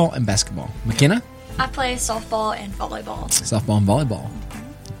football and basketball. McKenna, I play softball and volleyball. softball and volleyball.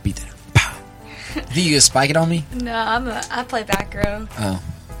 Beat that. Pow. Think you could spike it on me? No, I play back row. Oh,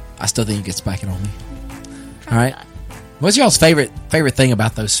 I still think you could spike it on me. Probably All right. not. What's y'all's favorite thing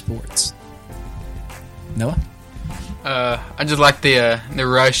about those sports? Noah? I just like the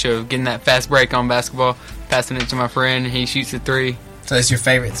rush of getting that fast break on basketball, passing it to my friend, and he shoots a three. So that's your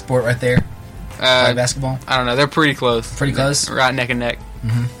favorite sport right there? Basketball? I don't know. They're pretty close. Pretty close? Right neck and neck.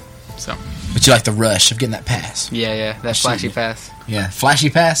 Mm-hmm. So. But you like the rush of getting that pass? Yeah. That flashy pass. Yeah, flashy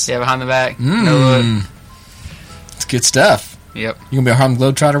pass? Yeah, behind the back. No look. It's good stuff. Yep. You gonna be a Harlem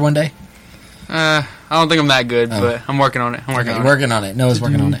Globetrotter one day? I don't think I'm that good, but I'm working on it. Working on it. Noah's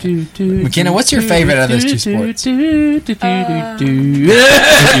working on it. McKenna, what's your favorite out of those two sports?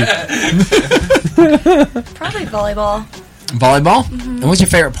 Probably volleyball. Volleyball? And what's your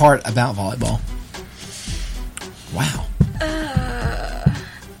favorite part about volleyball? Wow.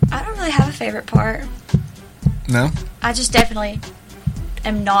 I don't really have a favorite part. No? I just definitely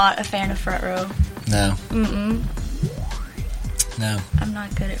am not a fan of front row. No. Mm-mm. No. I'm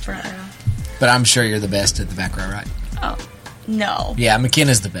not good at front row. But I'm sure you're the best at the back row, right? Oh, no. Yeah,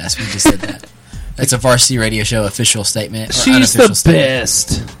 McKenna's the best. We just said that. That's a Varsity Radio Show official statement. Or She's unofficial the statement.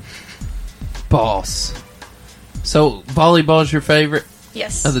 best. Boss. So, volleyball's your favorite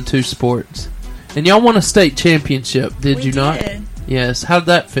Yes. of the two sports. And y'all won a state championship, did We you not? did. Yes. How'd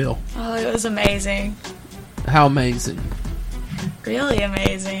that feel? Oh, it was amazing. How amazing. Really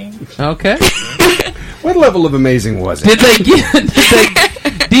amazing. Okay. What level of amazing was it? Did they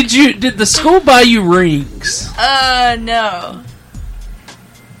get... Did the school buy you rings? No.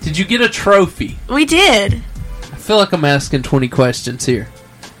 Did you get a trophy? We did. I feel like I'm asking 20 questions here.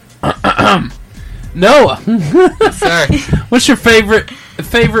 Noah. Sorry. What's your favorite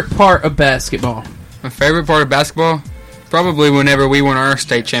part of basketball? My favorite part of basketball? Probably whenever we won our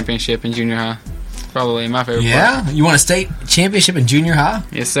state championship in junior high. Probably my favorite part. Yeah? You won a state championship in junior high?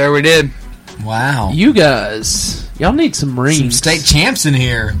 Yes, sir, we did. Wow. You guys, y'all need some rings. Some state champs in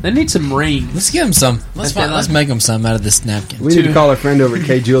here. They need some rings. Let's give them some. Let's make them some out of this napkin. We need to call our friend over at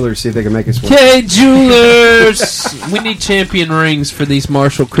K Jewelers, see if they can make us one. K Jewelers. We need champion rings for these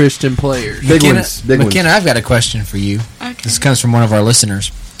Marshall Christian players. Big McKenna, ones. Big McKenna, ones. I've got a question for you. Okay. This comes from one of our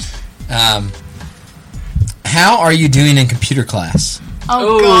listeners. How are you doing in computer class?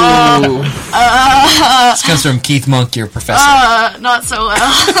 Oh, God. This comes from Keith Monk, your professor. Not so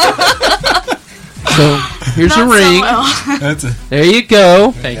well. So, here's your Not so ring. well. That's a There you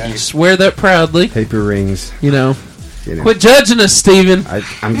go. Thank you. Just wear that proudly. Paper rings. You know. You know. Quit judging us, Steven.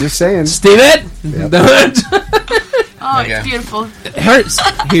 I'm just saying. Steven! Yep. Oh, Okay. it's beautiful. It hurts.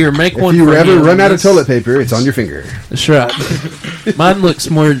 Here, make one If you for ever him. run out of This- toilet paper, it's on your finger. That's right. Mine looks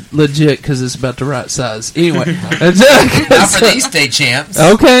more legit because it's about the right size. Anyway. Not for these state champs.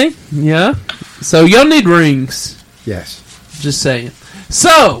 Okay. Yeah. So, y'all need rings. Yes. Just saying.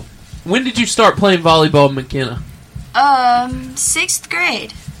 So, when did you start playing volleyball, McKenna? 6th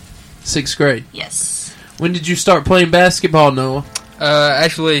grade. 6th grade. Yes. When did you start playing basketball, Noah?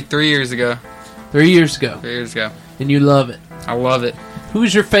 Actually, 3 years ago. 3 years ago. 3 years ago. And you love it. I love it.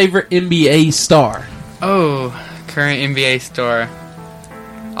 Who's your favorite NBA star? Oh, current NBA star.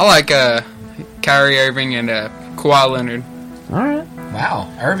 I like Kyrie Irving and Kawhi Leonard. All right.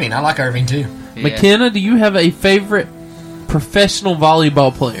 Wow, Irving. I like Irving too. Yeah. McKenna, do you have a favorite professional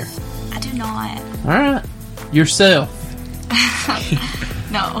volleyball player? I do not. All right. Yourself.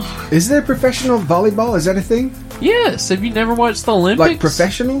 No. Is there professional volleyball? Is that a thing? Yes. Have you never watched the Olympics? Like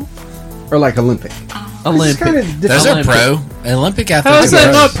professional? Or like Olympic? Olympic. Those are pro. Olympic How athletes. is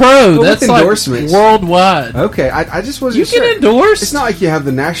that not pro? But That's with like endorsements. worldwide. Okay, I just wasn't You sure. can endorse. It's not like you have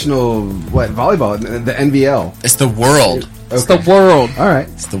the national, volleyball, the NVL. It's the world. It's the world. All right.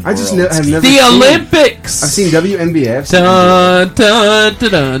 It's the I just world. have never The seen Olympics. I've seen WNBA. I've seen Dun, dun,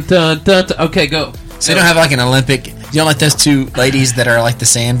 dun, dun, dun, dun, dun. Okay, go. So you don't have like an Olympic. You don't like those two ladies that are like the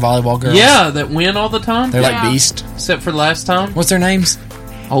sand volleyball girls? Yeah, that win all the time. They're Yeah. like beast. Except for last time. What's their names?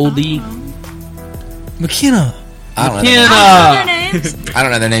 Oldie. McKenna. I don't know. Kenna. Their names? I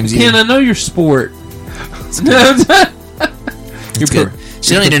don't know their names either. Kenna, know your sport. It's good.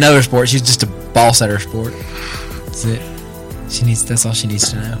 She don't need to know her sport. She's just a boss at her sport. That's it. That's all she needs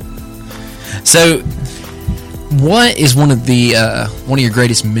to know. So, what is one of your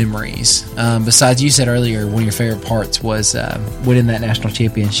greatest memories? Besides, you said earlier one of your favorite parts was winning that national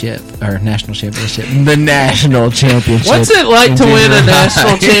championship. The national championship. What's it like to win a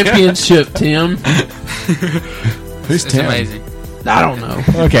national championship, Tim? Who's It's Tim? amazing. I don't know.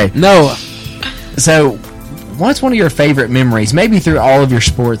 Okay. Noah. So, what's one of your favorite memories? Maybe through all of your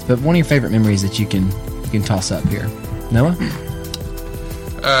sports, but one of your favorite memories that you can toss up here. Noah?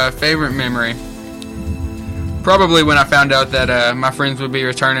 Favorite memory? Probably when I found out that my friends would be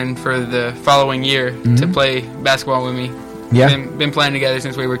returning for the following year to play basketball with me. Yeah. Been playing together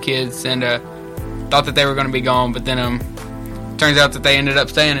since we were kids, and thought that they were going to be gone, but then turns out that they ended up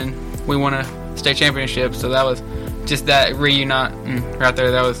staying, and we won a state championship. So that was just that reunite right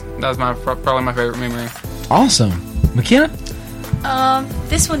there. That was probably my favorite memory. Awesome. McKenna?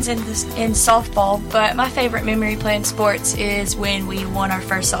 This one's in softball, but my favorite memory playing sports is when we won our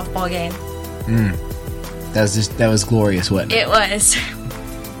first softball game. That was glorious, wasn't it? It was.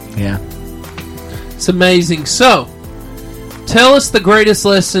 Yeah. It's amazing. So, tell us the greatest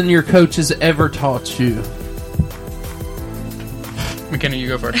lesson your coach has ever taught you. McKenna, you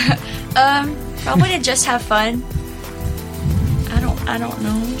go first. Probably to just have fun. I don't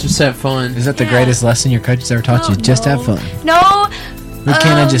know. Just have fun. Is that the Yeah. greatest lesson your coach has ever taught you? Just have fun. No.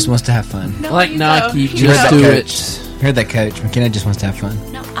 McKenna just wants to have fun. No, Like you Nike, go. just You do heard it. Heard that, coach. McKenna just wants to have fun.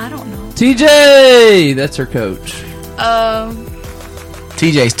 No, I don't know. TJ! That's her coach.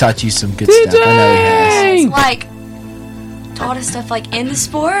 TJ's taught you some good stuff. I know he has. It's like taught us stuff like in the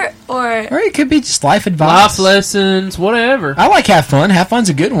sport or Or it could be just life advice. Life lessons, whatever. I like have fun. Have fun's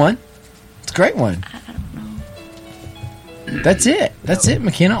a good one. It's a great one. I don't know. That's it. That's it,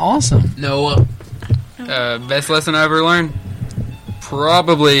 McKenna. Awesome. Noah. Best lesson I ever learned?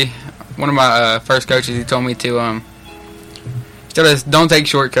 Probably one of my first coaches. He told me to he told us don't take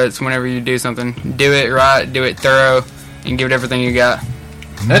shortcuts whenever you do something. Do it right, do it thorough, and give it everything you got.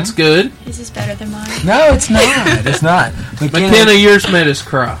 That's good. This is better than mine. No, it's not. It's not. McKenna, yours made us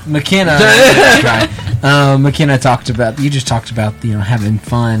cry. McKenna talked about. You just talked about having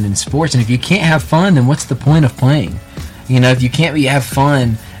fun in sports, and if you can't have fun, then what's the point of playing? If you can't have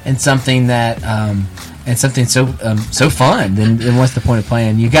fun in something that and something so fun, then what's the point of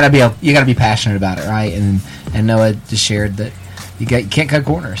playing? You gotta be passionate about it, right? And Noah just shared that you can't cut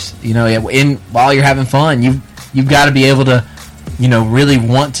corners. While you're having fun, you've got to be able to really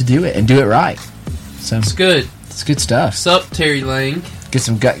want to do it and do it right. So It's good. it's good stuff. What's up, Terry Lang?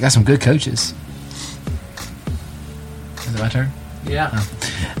 Got some good coaches. Is it my turn? Yeah.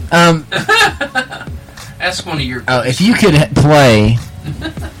 Ask one of your If you could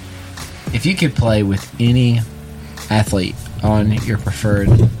play with any athlete on your preferred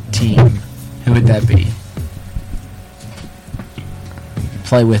team, who would that be?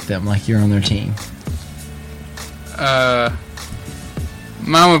 Play with them like you're on their team.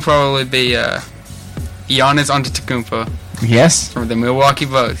 Mine would probably be Giannis Antetokounmpo Yes? from the Milwaukee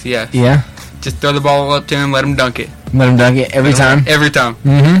Bucks. Yeah, Yeah? just throw the ball up to him, let him dunk it Let them dunk it every time? Every time.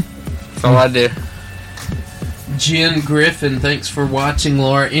 Mm-hmm. That's all I do. Jen Griffin, thanks for watching.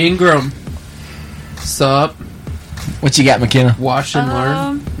 Laura Ingram. Sup? What you got, McKenna? Wash and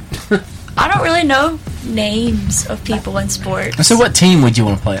learn. I don't really know names of people in sports. So what team would you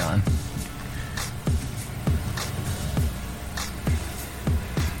want to play on?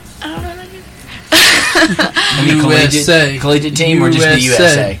 USA. Collegiate team or just the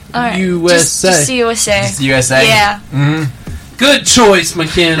USA? All right. USA. Just USA. Just the USA? Yeah. Mm-hmm. Good choice,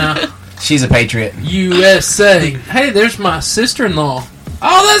 McKenna. She's a patriot. USA. Hey, there's my sister-in-law.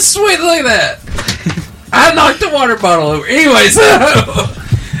 Oh, that's sweet. Look at that. I knocked the water bottle over. Anyway,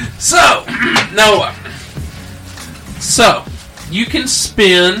 so Noah. So, you can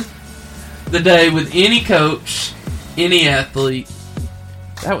spend the day with any coach, any athlete.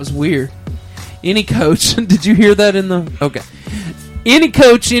 That was weird. Any coach. Did you hear that in the... Okay. Any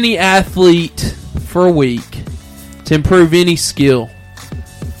coach, any athlete for a week to improve any skill.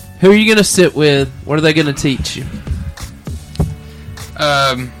 Who are you going to sit with? What are they going to teach you?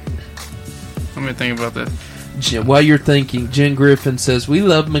 Let me think about this. While you're thinking, Jen Griffin says, we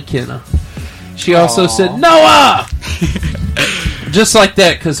love McKenna. She also said, Noah! Just like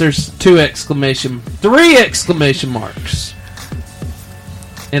that, because there's 3 exclamation marks.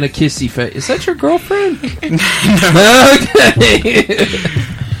 And a kissy face. Is that your girlfriend? Okay.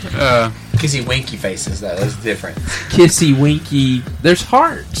 Kissy winky faces, though. That's different. Kissy winky. There's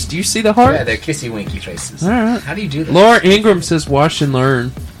hearts. Do you see the heart? Yeah, they're kissy winky faces. All right. How do you do that? Laura Ingram says, wash and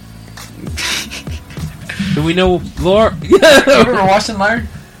learn. Do we know Laura? You remember Wash and Learn?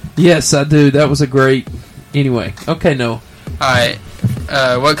 Yes, I do. That was a great... Anyway. Okay, no. Alright.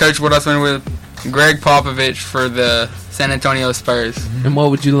 What coach would I spend with? Greg Popovich for the San Antonio Spurs. And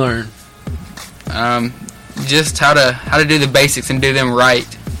what would you learn? Just how to do the basics and do them right.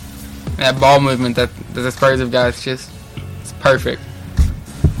 That ball movement that the Spurs have got, it's perfect.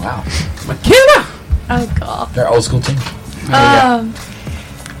 Wow. McKenna! Oh, God. They're old school team.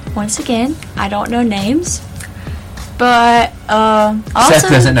 Once again, I don't know names. But, also... Seth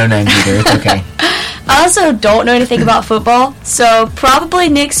doesn't know names either. It's okay. I also don't know anything about football, so probably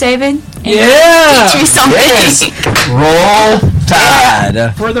Nick Saban. Yeah! Teach me something. Yes! Roll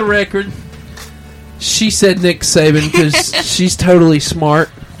Tide. For the record, she said Nick Saban because she's totally smart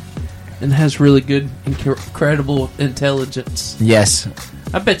and has really good, incredible intelligence. Yes.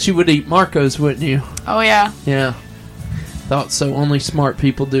 I bet you would eat Marcos, wouldn't you? Oh, yeah. Yeah. Thought so. Only smart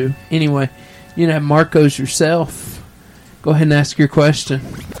people do. Anyway, you can have Marcos yourself. Go ahead and ask your question.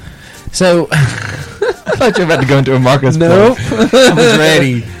 So, I thought you were about to go into a Marcos. Nope.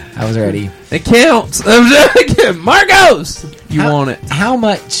 I was ready. It counts. Marcos! You want it. How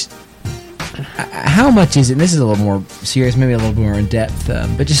much is it? And this is a little more serious, maybe a little bit more in depth,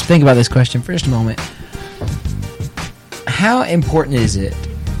 but just think about this question for just a moment. How important is it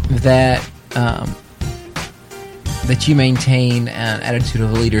that that you maintain an attitude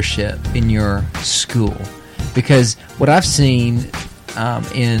of leadership in your school? Because what I've seen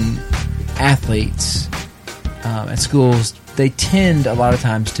in athletes at schools, they tend a lot of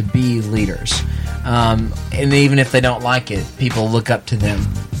times to be leaders. And even if they don't like it, people look up to them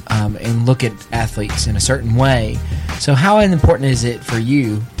and look at athletes in a certain way. So how important is it for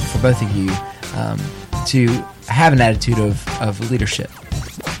you, for both of you, to have an attitude of leadership?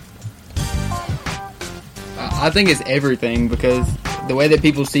 I think it's everything, because the way that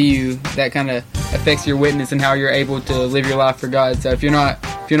people see you, that kind of affects your witness and how you're able to live your life for God. So if you're not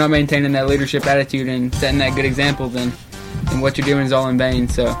maintaining that leadership attitude and setting that good example, then what you're doing is all in vain.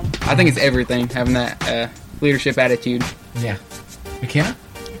 So I think it's everything, having that leadership attitude. Yeah. McKenna?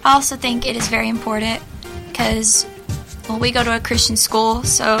 I also think it is very important because, well, we go to a Christian school,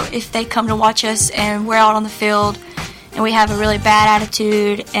 so if they come to watch us and we're out on the field and we have a really bad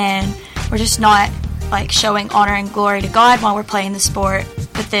attitude and we're just not like showing honor and glory to God while we're playing the sport,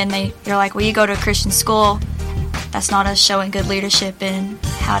 but then you're like, well, you go to a Christian school, that's not us showing good leadership in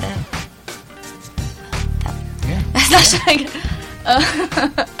how to... That's not showing...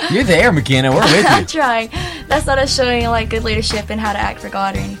 You're there, McKenna. We're with you. I'm trying. That's not us showing like good leadership in how to act for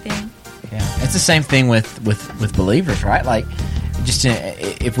God or anything. Yeah, it's the same thing with believers, right? Like, just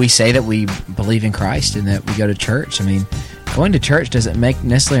if we say that we believe in Christ and that we go to church, I mean, going to church doesn't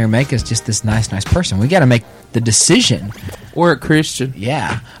necessarily make us just this nice person. We got to make the decision. Or a Christian.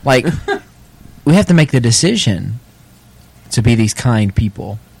 Yeah, like we have to make the decision to be these kind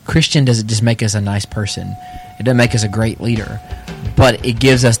people. Christian doesn't just make us a nice person. It doesn't make us a great leader, but it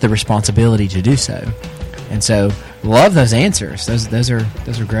gives us the responsibility to do so. And so, love those answers. Those are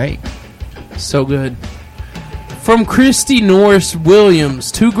great. So good. From Christy Norris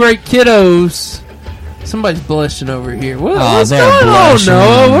Williams, 2 great kiddos. Somebody's blushing over here. What's going on,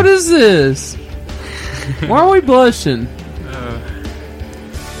 Noah? What is this? Why are we blushing?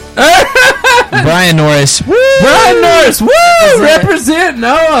 Brian Norris. Woo! Brian Norris. Woo! Represent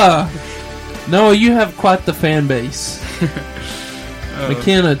Noah. Noah, you have quite the fan base.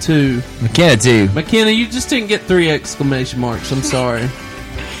 McKenna, too. McKenna, you just didn't get 3 exclamation marks. I'm sorry.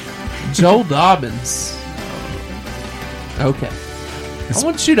 Joel Dobbins. Okay. I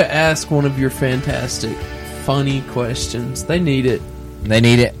want you to ask one of your fantastic, funny questions. They need it. They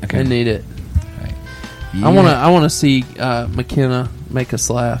need it. Okay. They need it. Yeah. I want to see McKenna make us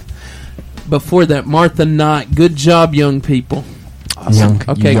laugh. Before that, Martha Knight. Good job, young people. Awesome.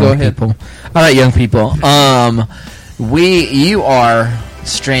 Okay, go ahead. People. All right, young people. You are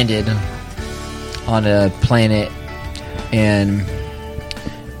stranded on a planet in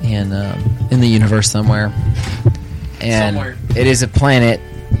the universe somewhere, and it is a planet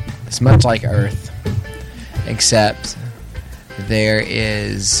that's much like Earth, except there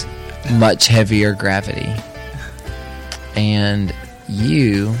is much heavier gravity, and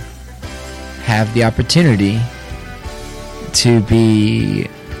you have the opportunity to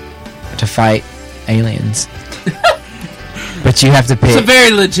fight aliens. But you have to pick It's a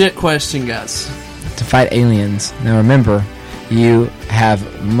very legit question, guys. to fight aliens. Now remember, you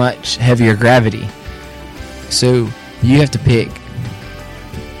have much heavier gravity, so you have to pick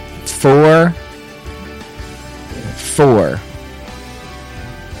four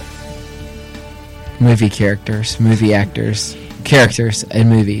movie characters, in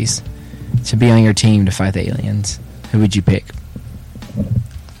movies to be on your team to fight the aliens. Who would you pick?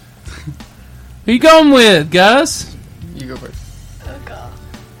 Who you going with, guys? You go first. Oh god.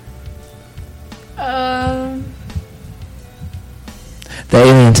 The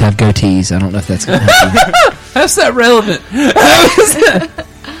aliens have goatees. I don't know if that's going to help you. How's that relevant?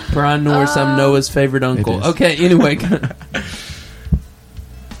 Brian Norris, I'm Noah's favorite uncle. is. Okay, anyway.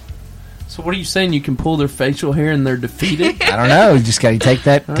 So what are you saying? You can pull their facial hair and they're defeated? I don't know. You just got to take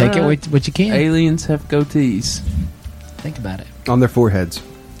it what you can. Aliens have goatees. Think about it. On their foreheads.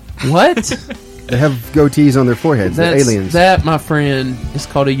 What? They have goatees on their foreheads. They're aliens. That, my friend, is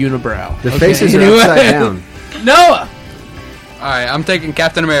called a unibrow. Their faces are upside down. Noah! Alright, I'm taking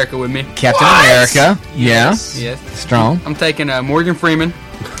Captain America with me. Captain America. Yeah. Yes. Strong. I'm taking Morgan Freeman.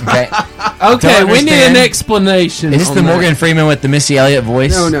 Okay. Okay, we need an understand. explanation. Is this on the that. Morgan Freeman with the Missy Elliott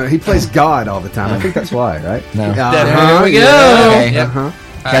voice? No, he plays God all the time. I think that's why, right? No. There we go. Yeah. Okay. Uh-huh.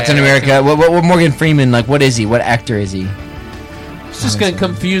 Captain America. What Morgan Freeman, like, what is he? What actor is he? It's just going to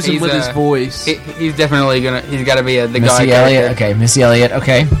confuse him He's, with his voice. He's definitely he's got to be the guy. Missy Elliott. Okay, Missy Elliott.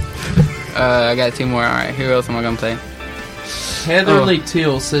 Okay. I got two more. Alright, who else am I going to take? Heatherly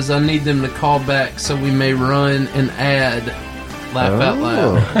Teal says, I need them to call back so we may run an ad. Laugh out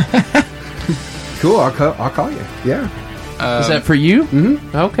loud. Cool, I'll call you. Yeah. Is that for you?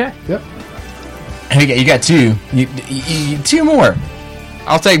 Mm-hmm. Okay. Yep. You got two. You two more.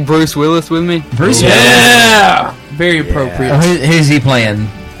 I'll take Bruce Willis with me. Bruce Yeah! Very appropriate. Oh, who's he playing?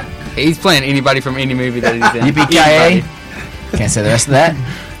 He's playing anybody from any movie that he's in. Yippee-ki-yay? Can't say the rest of that.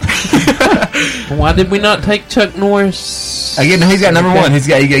 Why did we not take Chuck Norris? Again, he's got number one. You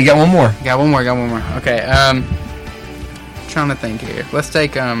got one more. Got one more. Okay. Trying to think here. Let's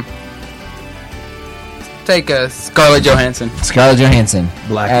take Scarlett Johansson. Scarlett Johansson.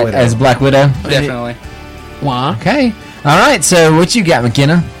 Black Widow. As Black Widow. Definitely. Why? Okay. All right. So what you got,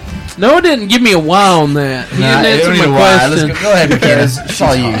 McKenna? Noah didn't give me a why on that. He didn't answer my question. Let's go ahead, McKenna. It's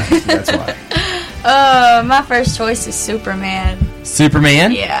all you. That's why. My first choice is Superman.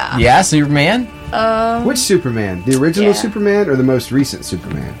 Superman? Yeah. Yeah, Superman. Which Superman? The original Yeah. Superman or the most recent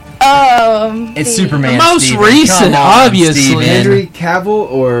Superman? It's Superman. The most Steven. recent, Come on, obviously. Steven. Henry Cavill,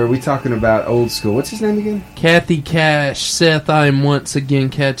 or are we talking about old school? What's his name again? Kathy Cash. Seth, I am once again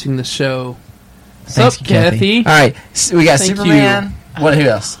catching the show. What's Thanks, up, Kathy? All right. So we got Thank Superman. What? Who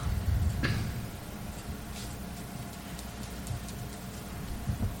else?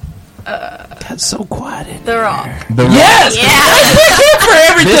 That's so quiet in The Rock. Yes! Yeah. For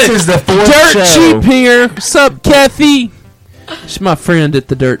everything! This is the fourth Dirt show. Cheap here. What's up, Kathy? She's my friend at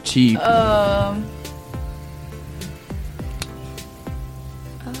the Dirt Cheap. I'm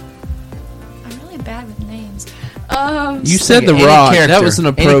really bad with names. You said The Any Rock. character. That was an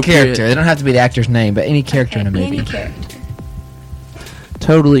Any appropriate. character. They don't have to be the actor's name, but any character in a movie. Any character.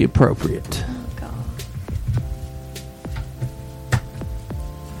 Totally appropriate. Oh god.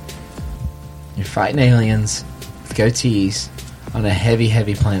 You're fighting aliens with goatees on a heavy,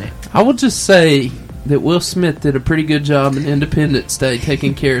 heavy planet. I will just say that Will Smith did a pretty good job in Independence Day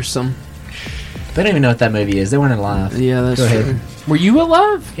taking care of some. They don't even know what that movie is. They weren't alive. Yeah, that's Go true. ahead. Were you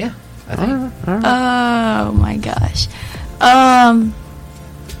alive? Yeah, I think. All right. Oh my gosh.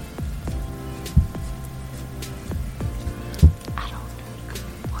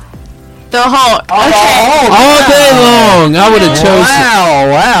 The Hulk. All day long, I would have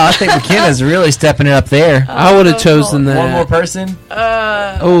chosen. Wow. I think McKenna's really stepping it up there. I would have chosen that. One more person.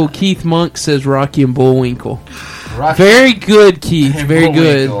 Oh, Keith Monk says Rocky and Bullwinkle. Rocky. Very good, Keith. And Very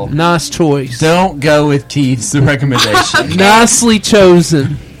Bullwinkle. good. Nice choice. Don't go with Keith's recommendation. Nicely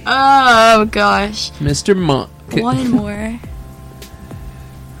chosen, Oh gosh. Mr. Monk. One more.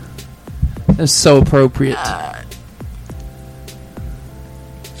 That's so appropriate.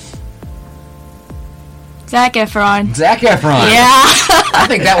 Zac Efron. Zac Efron. Yeah. I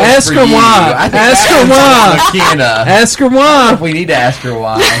think that was Ask for her you. why. I think Ask that her one's why. on McKenna. Ask her why. We need to ask her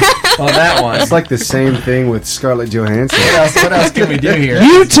why on that one. It's like the same thing with Scarlett Johansson. What else can we do here?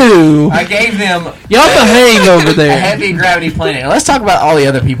 You two. I gave them Y'all behave over a there. heavy gravity planet. Let's talk about all the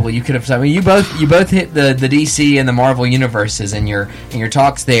other people you could have. I mean, you both hit the DC and the Marvel universes in your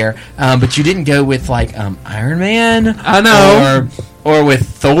talks there, but you didn't go with like Iron Man. I know. Or with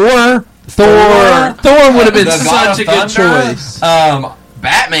Thor. Thor would have been The God such a of good Thunder. choice.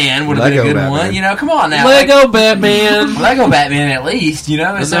 Batman would have been a good Batman. one. You know, come on now. Lego Batman. Lego Batman, at least, you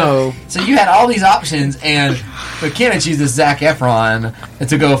know. And No. so you had all these options, and McKenna chooses Zac Efron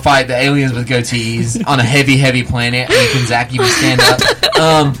to go fight the aliens with goatees on a heavy, heavy planet. And can Zac even stand up?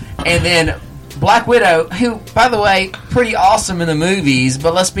 And then Black Widow, who, by the way, pretty awesome in the movies,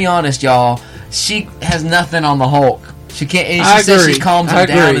 but let's be honest, y'all, she has nothing on the Hulk. She can't. And I she says agree. she calms I him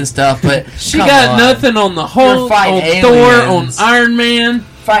down agree. and stuff, but She come got on. nothing on the Hulk, fighting on Thor, on aliens. Iron Man.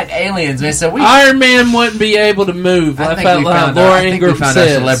 Fight aliens, man. So we. Iron Man wouldn't be able to move. I think out we loud. found Laura our, I think we Ingraham found our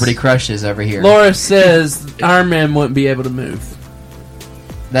says. celebrity crushes over here. Laura says Iron Man wouldn't be able to move.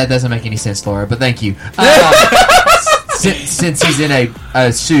 That doesn't make any sense, Laura, but thank you. Since he's in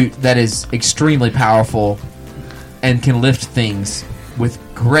a suit that is extremely powerful and can lift things with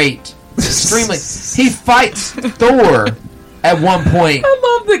great, extremely... He fights Thor at one point.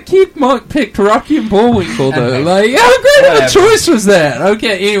 I love that Keith Monk picked Rocky and Bullwinkle, though. Okay. Like, how great of a Whatever. choice was that?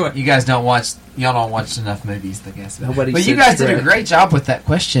 Okay, anyway. You guys don't watch... Y'all don't watch enough movies, I guess. Nobody But you said guys did a correct. great job with that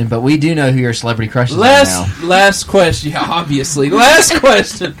question, but we do know who your celebrity crushes are now. Last question. Yeah, obviously. Last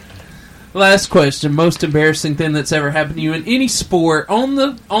question. Last question. Most embarrassing thing that's ever happened to you in any sport, on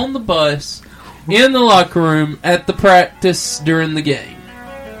the bus, in the locker room, at the practice, during the game.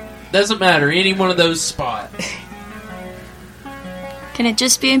 Doesn't matter. Any one of those spots. Can it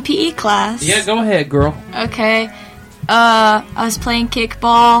just be in PE class? Yeah, go ahead, girl. Okay. I was playing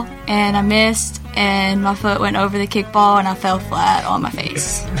kickball and I missed and my foot went over the kickball and I fell flat on my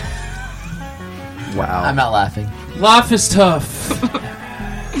face. Wow. I'm not laughing. Life is tough.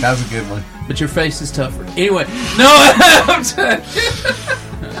 That was a good one. But your face is tougher. Anyway, no, I'm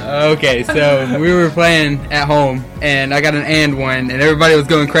Okay, so we were playing at home, and I got an and one, and everybody was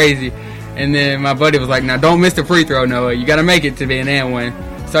going crazy. And then my buddy was like, "Now don't miss the free throw, Noah. You got to make it to be an and one."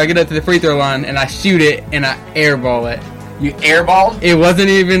 So I get up to the free throw line, and I shoot it, and I airball it. You airballed? It wasn't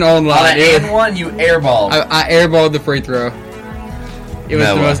even on On line. an and one, you airballed. I airballed the free throw. It was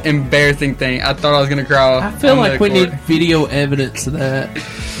No the way. most embarrassing thing. I thought I was going to cry. I feel on like the we court. need video evidence of that.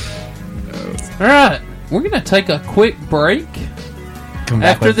 Alright, we're going to take a quick break. Come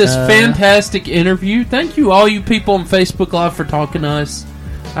back After with, this fantastic interview, thank you all you people on Facebook Live for talking to us.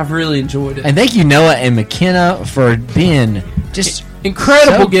 I've really enjoyed it. And thank you, Noah and McKenna, for being just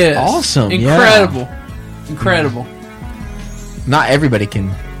Incredible so guest. awesome. Incredible. Incredible. Not everybody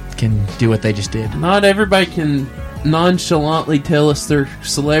can do what they just did. Not everybody can nonchalantly tell us their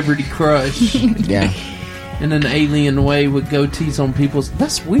celebrity crush Yeah. in an alien way with goatees on people's...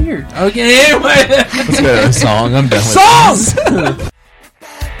 That's weird. Okay, anyway. Let's go to a song. I'm done with Songs!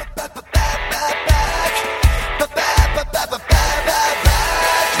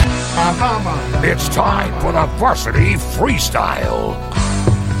 It's time for the Varsity Freestyle.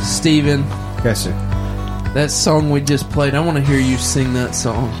 Steven, Yes, sir. that song we just played, I want to hear you sing that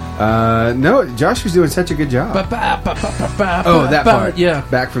song. No, Josh was doing such a good job. Oh, Oh, that part. Yeah.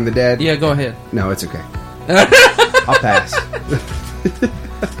 Back from the dead? Yeah, go ahead. No, it's okay. I'll pass.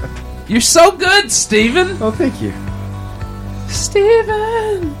 You're so good, Steven. Oh, thank you.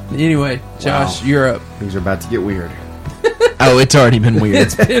 Steven. Anyway, Josh, Wow. you're up. Things are about to get weird. Oh, it's already been weird.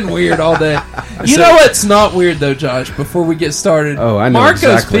 It's been weird all day. You know what's not weird, though, Josh, before we get started? Oh, I know Marco's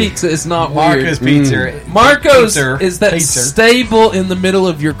exactly. Pizza is not Marco's weird. Pizza. Marco's Pizza. is that Pizza. stable in the middle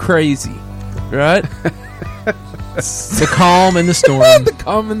of your crazy, right? The calm and the storm. The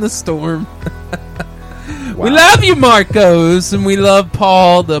calm in the storm. We love you, Marcos, and we love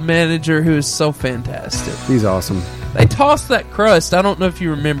Paul, the manager, who is so fantastic. He's awesome. They tossed that crust. I don't know if you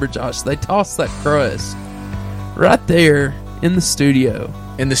remember, Josh. They tossed that crust right there in the studio.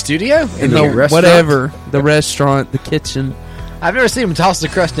 In the studio? In the the restaurant? whatever. The restaurant, the kitchen. I've never seen them toss the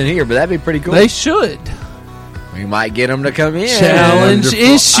crust in here, but that'd be pretty cool. They should. We might get them to come in. Challenge Wonderful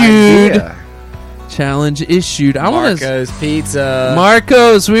issued. idea. Challenge issued. I want to... Marco's Pizza.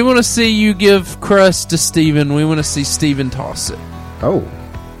 Marcos, we want to see you give crust to Steven. We want to see Steven toss it. Oh,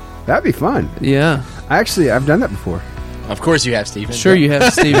 that'd be fun. Yeah. Actually, I've done that before. Of course you have, Steven. Sure you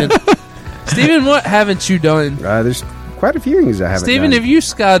have, Steven. Steven, what haven't you done? There's quite a few things I haven't Steven, done. have you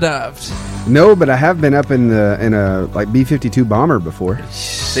skydived? No, but I have been up in a like B-52 bomber before.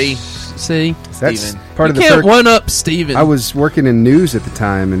 See, that's Steven. part of the can't perk. one up Steven. I was working in news at the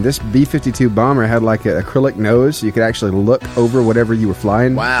time, and this B-52 bomber had like an acrylic nose, so you could actually look over whatever you were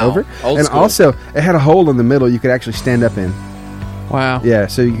flying over. Old and school. also, it had a hole in the middle you could actually stand up in. Wow. Yeah,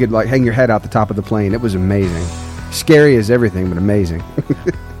 so you could like hang your head out the top of the plane. It was amazing. Scary as everything, but amazing.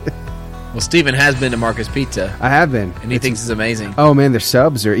 Well, Steven has been to Marcus Pizza, I have been. and he thinks it's amazing. Oh man, their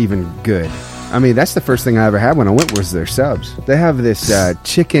subs are even good. I mean, that's the first thing I ever had when I went was their subs. They have this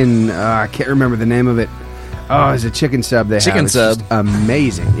chicken. I can't remember the name of it. Oh, it's a chicken sub. Chicken It's sub. just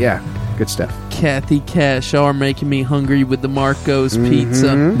amazing. Yeah, good stuff. Kathy Cash are making me hungry with the Marco's Pizza.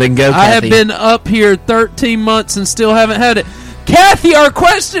 Then go, Kathy. I have been up here 13 months and still haven't had it. Kathy, our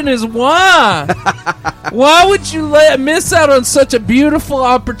question is why? Why would you miss out on such a beautiful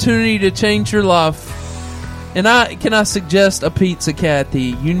opportunity to change your life? And can I suggest a pizza,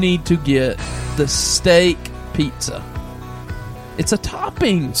 Kathy? You need to get the steak pizza. It's a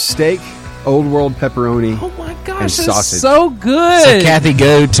topping. Steak, Old World pepperoni. Oh my And gosh, it's sausage. so good. So, Kathy,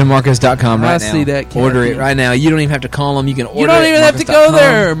 go to Marcos.com right I now. see that, Kathy. Order it right now. You don't even have to call them. You can order it. You don't even have to go Marcos.com.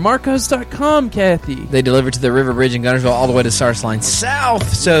 there. Marcos.com, Kathy. They deliver to the River Bridge in Gunnersville all the way to Stars Line South.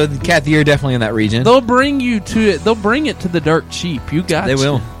 So, Kathy, you're definitely in that region. They'll bring you to it. They'll bring it to the dirt cheap. You got They you.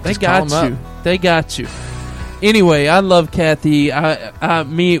 will. They Just call got 'em you. up. They got you. Anyway, I love Kathy.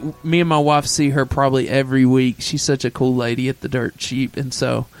 Me and my wife see her probably every week. She's such a cool lady at the dirt cheap, and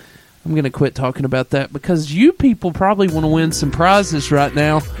so I'm going to quit talking about that because you people probably want to win some prizes right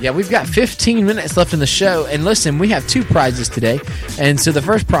now. Yeah, we've got 15 minutes left in the show. And listen, we have 2 prizes today. And so the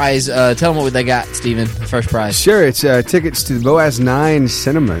first prize, tell them what they got, Steven. The first prize. Sure, it's tickets to the Boaz 9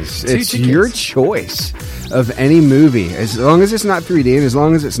 cinemas. It's tickets. your choice of any movie. As long as it's not 3D and as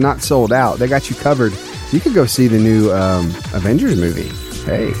long as it's not sold out, they got you covered. You could go see the new Avengers movie.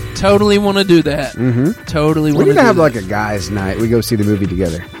 Hey. Totally want to do that. Mm-hmm. Totally We're want to going to do have that. like a guys' night. We go see the movie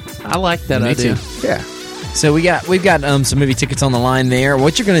together. I like that Me idea. too. Yeah. So we've got some movie tickets on the line there.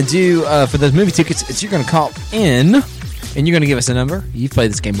 What you're going to do for those movie tickets is you're going to call in, and you're going to give us a number. You've played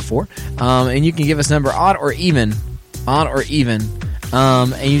this game before. And you can give us a number odd or even. Odd or even.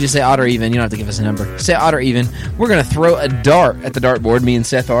 And you just say odd or even. You don't have to give us a number. Say odd or even. We're going to throw a dart at the dartboard, me and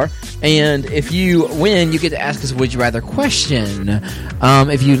Seth are. And if you win, you get to ask us a would you rather question.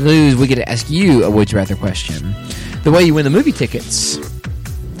 If you lose, we get to ask you a would you rather question. The way you win the movie tickets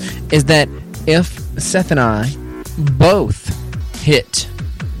is that if Seth and I both hit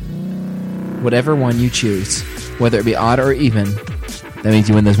whatever one you choose, whether it be odd or even, that means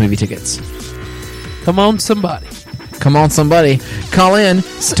you win those movie tickets. Come on, somebody. Come on, somebody. Call in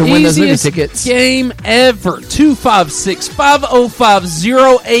to win those movie Easiest tickets. Game ever.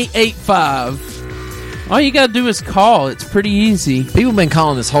 256-505-0885. All you got to do is call. It's pretty easy. People have been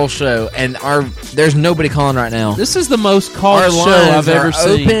calling this whole show, and there's nobody calling right now. This is the most called Our show lines I've ever are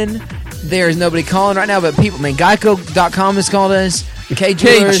seen. open. There's nobody calling right now, but people, Geico.com has called us. K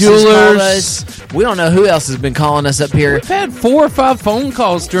Jewelers. Jewelers has called us. We don't know who else has been calling us up here. We've had 4 or 5 phone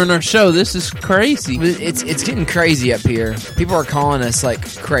calls during our show. This is crazy. It's getting crazy up here. People are calling us like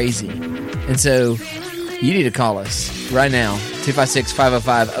crazy. And so you need to call us right now.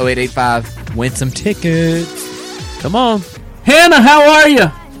 256-505-0885. Win some tickets. Come on. Hannah, how are you?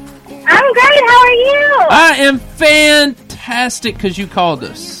 I'm great. How are you? I am fantastic because you called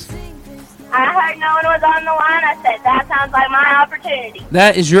us. I heard no one was on the line. I said, that sounds like my opportunity.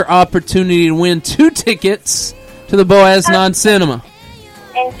 That is your opportunity to win 2 tickets to the Boaz 9 Cinema.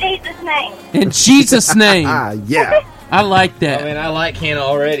 In Jesus' name. In Jesus' name. Yeah. I like that. I mean, I like Hannah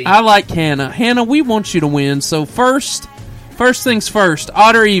already. I like Hannah. Hannah, we want you to win. So first things first.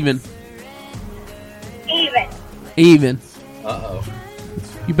 Odd or even? Even. Even. Uh-oh.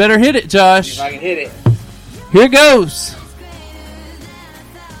 You better hit it, Josh. I can hit it. Here goes.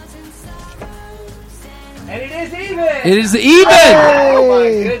 And it is even. It is even. Oh, my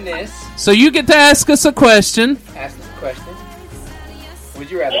goodness. So you get to ask us a question. Ask us a question. Would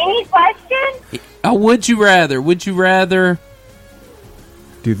you rather? Any question? Would you rather? Would you rather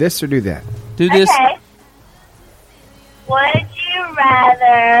Do this or do that? do this? Okay. Would you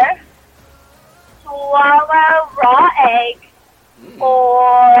rather swallow raw egg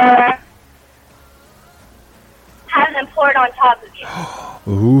or have them poured on top of you?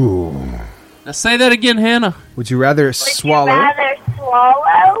 Ooh. Now say that again, Hannah. Would you rather Would swallow? you rather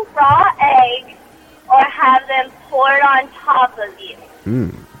swallow raw egg or have them poured on top of you?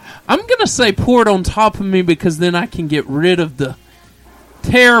 I'm going to say pour it on top of me because then I can get rid of the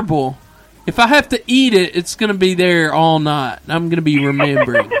terrible. If I have to eat it, it's going to be there all night. I'm going to be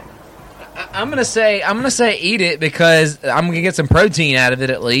remembering. I'm gonna say eat it because I'm gonna get some protein out of it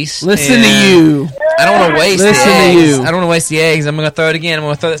at least. Listen And to you. I don't want to waste Listen the to eggs. you. I don't want to waste the eggs. I'm gonna throw it again. I'm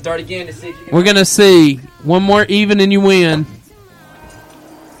gonna throw this dart again to see if you can. We're going to see. One more even and you win.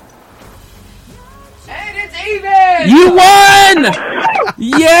 And it's even. You won!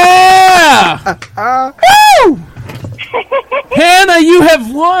 Yeah! Woo! Hannah, you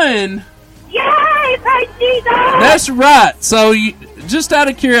have won. Yay! Praise Jesus! That's right. So, you, just out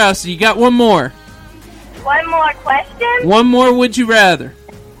of curiosity, you got one more. One more question? One more would you rather?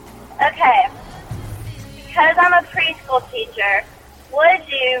 Okay. Because I'm a preschool teacher, would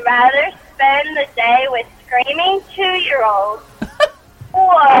you rather spend the day with screaming 2-year-olds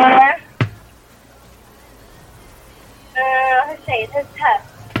or... let's see, this is tough.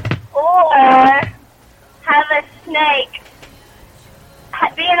 Or have a snake,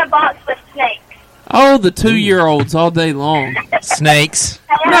 be in a box with snakes. Oh, the 2-year-olds all day long. Snakes.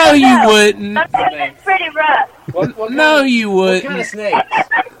 No, you wouldn't. It's pretty rough. No, you wouldn't. What kind of snakes?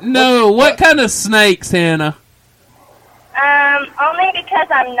 No, what kind of snakes, Hannah? Only because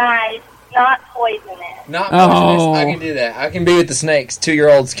I'm nice, not poisonous. Not Oh. I can do that. I can be with the snakes.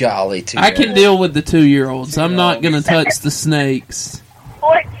 2-year-olds, golly, 2-year-olds. I can deal with the 2-year-olds. I'm not going to touch the snakes.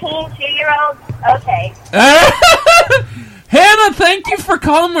 14 2-year-olds? Okay. Hannah, thank you for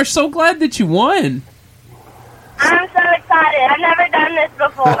calling. We're so glad that you won. I'm so excited. I've never done this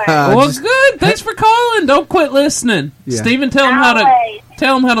before. Well, good. Thanks for calling. Don't quit listening. Yeah. Steven, tell him how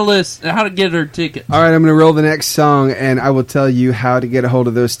to listen, how to get her ticket. All right, I'm going to roll the next song, and I will tell you how to get a hold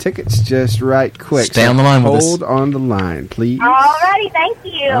of those tickets just right quick. Stay on the line with us. Hold on the line, please. Alrighty, thank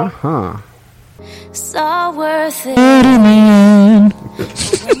you. Uh-huh. So worth it.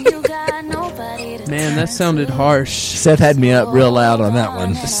 Man, that sounded harsh. Seth had me up real loud on that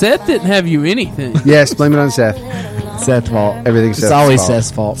one. Seth didn't have you anything. Yes, blame it on Seth. Seth's fault. Everything's It's Seth's always fault.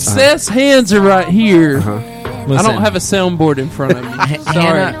 Seth's fault. Seth's hands are right here. Uh-huh. I don't have a soundboard in front of me.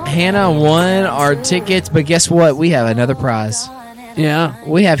 Sorry. Hannah won our tickets, but guess what? We have another prize. Yeah.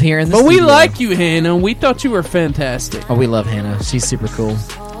 We have here in the But we studio. like you, Hannah. We thought you were fantastic. Oh, we love Hannah. She's super cool.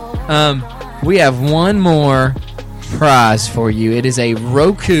 We have one more prize for you. It is a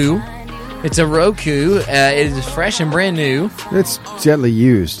Roku. It's a Roku. It is fresh and brand new. It's gently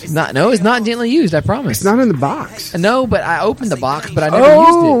used. It's not gently used, I promise. It's not in the box. No, but I opened the box, but I never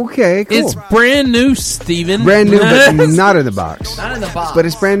used it. Okay, cool. It's brand new, Steven. Brand new, but not in the box. Not in the box. But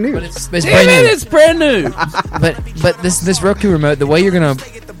it's brand new. But it's Damn brand new. it, it's brand new. But this Roku remote, the way you're gonna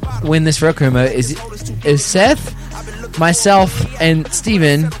win this Roku remote is Seth, myself, and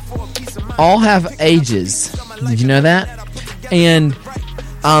Steven all have ages. Did you know that? And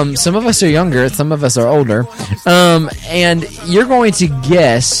some of us are younger, some of us are older, and you're going to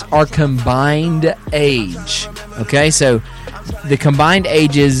guess our combined age. Okay, so the combined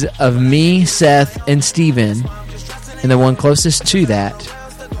ages of me, Seth, and Steven, and the one closest to that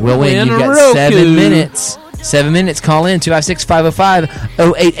will win. You've got Roku. 7 minutes. 7 minutes. Call in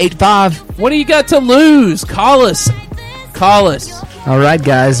 256-505-0885. What do you got to lose? Call us. Call us. All right,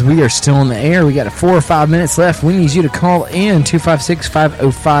 guys, we are still in the air. We got 4 or 5 minutes left. We need you to call in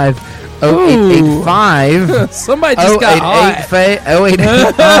 256-505-0885. Somebody just got hot.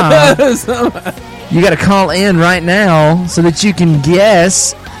 0885. You got to call in right now so that you can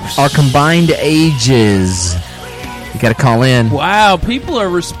guess our combined ages. You got to call in. Wow, people are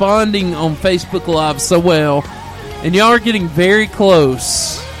responding on Facebook Live so well, and y'all are getting very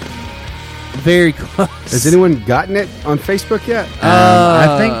close. Very close. Has anyone gotten it on Facebook yet?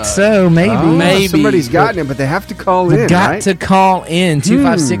 I think so, maybe. Maybe. Somebody's gotten it, but they have to call in, Got right? to call in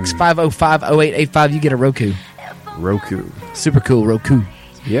 256-505-0885. You get a Roku. Roku. Super cool Roku.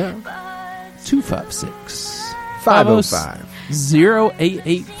 Yeah. 256 505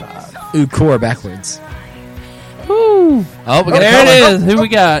 0885. Ooh, core backwards. Woo. Oh, we got There it is. Who we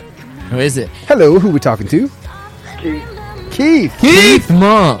got? Who is it? Hello, who we talking to? Keith. Keith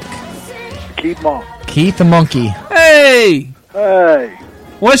Monk. Keith Monk. Keith the Monkey. Hey. Hey.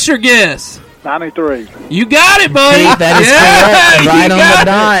 What's your guess? 93. You got it, buddy. Keith, that is correct. you Right on got the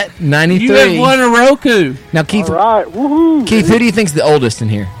dot. 93. You have won a Roku. Now, Keith, All right. Woohoo. Keith, who do you think's the oldest in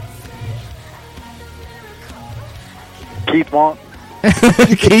here? Keith Monk.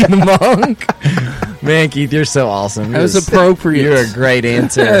 Keith the Monk. Man, Keith, you're so awesome. That was appropriate. You're a great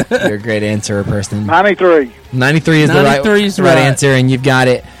answer. You're a great answer person. 93. 93 is the 93 is right right. answer, and you've got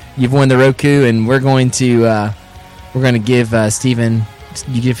it. You've won the Roku, and we're going to give Steven.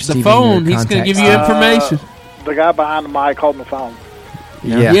 You give The Steven phone. your He's going to contacts. give you information. The guy behind the mic called my phone.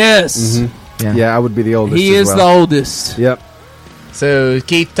 Yeah. Yes. Mm-hmm. Yeah, I would be the oldest. He as is well. the oldest. Yep. So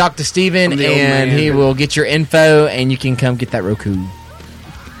Keith, talk to Steven, I'm the old and man. he will get your info, and you can come get that Roku.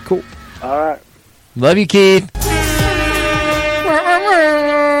 Cool. All right. Love you, Keith.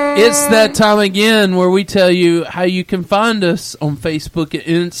 It's that time again where we tell you how you can find us on Facebook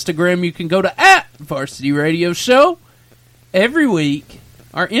and Instagram. You can go to @Varsity Radio Show every week,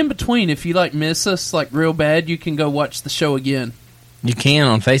 or in between. If you miss us real bad, you can go watch the show again. You can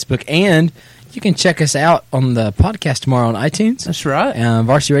on Facebook, and you can check us out on the podcast tomorrow on iTunes. That's right.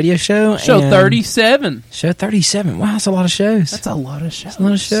 Varsity Radio Show. Show 37. Show 37. Wow, that's a lot of shows. That's a lot of shows. That's a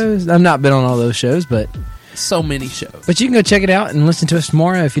lot of shows. I've not been on all those shows, but... So many shows. But you can go check it out and listen to us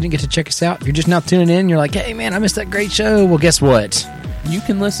tomorrow if you didn't get to check us out. If you're just now tuning in, you're like, hey, man, I missed that great show. Well, guess what? You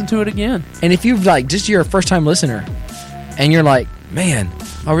can listen to it again. And if you've, just you're a first-time listener, and you're like, man,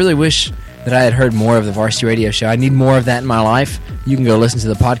 I really wish that I had heard more of the Varsity Radio Show. I need more of that in my life. You can go listen to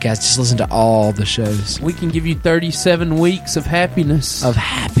the podcast. Just listen to all the shows. We can give you 37 weeks of happiness.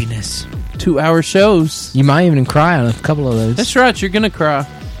 2-hour shows. You might even cry on a couple of those. That's right. You're going to cry.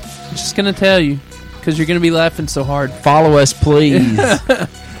 I'm just going to tell you. Because you're going to be laughing so hard. Follow us, please.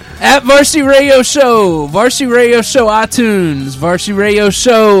 @Varsity Radio Show. Varsity Radio Show iTunes. Varsity Radio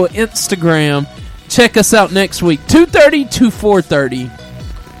Show Instagram. Check us out next week. 2:30 to 4:30.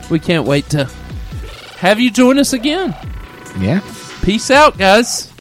 We can't wait to have you join us again. Yeah. Peace out, guys.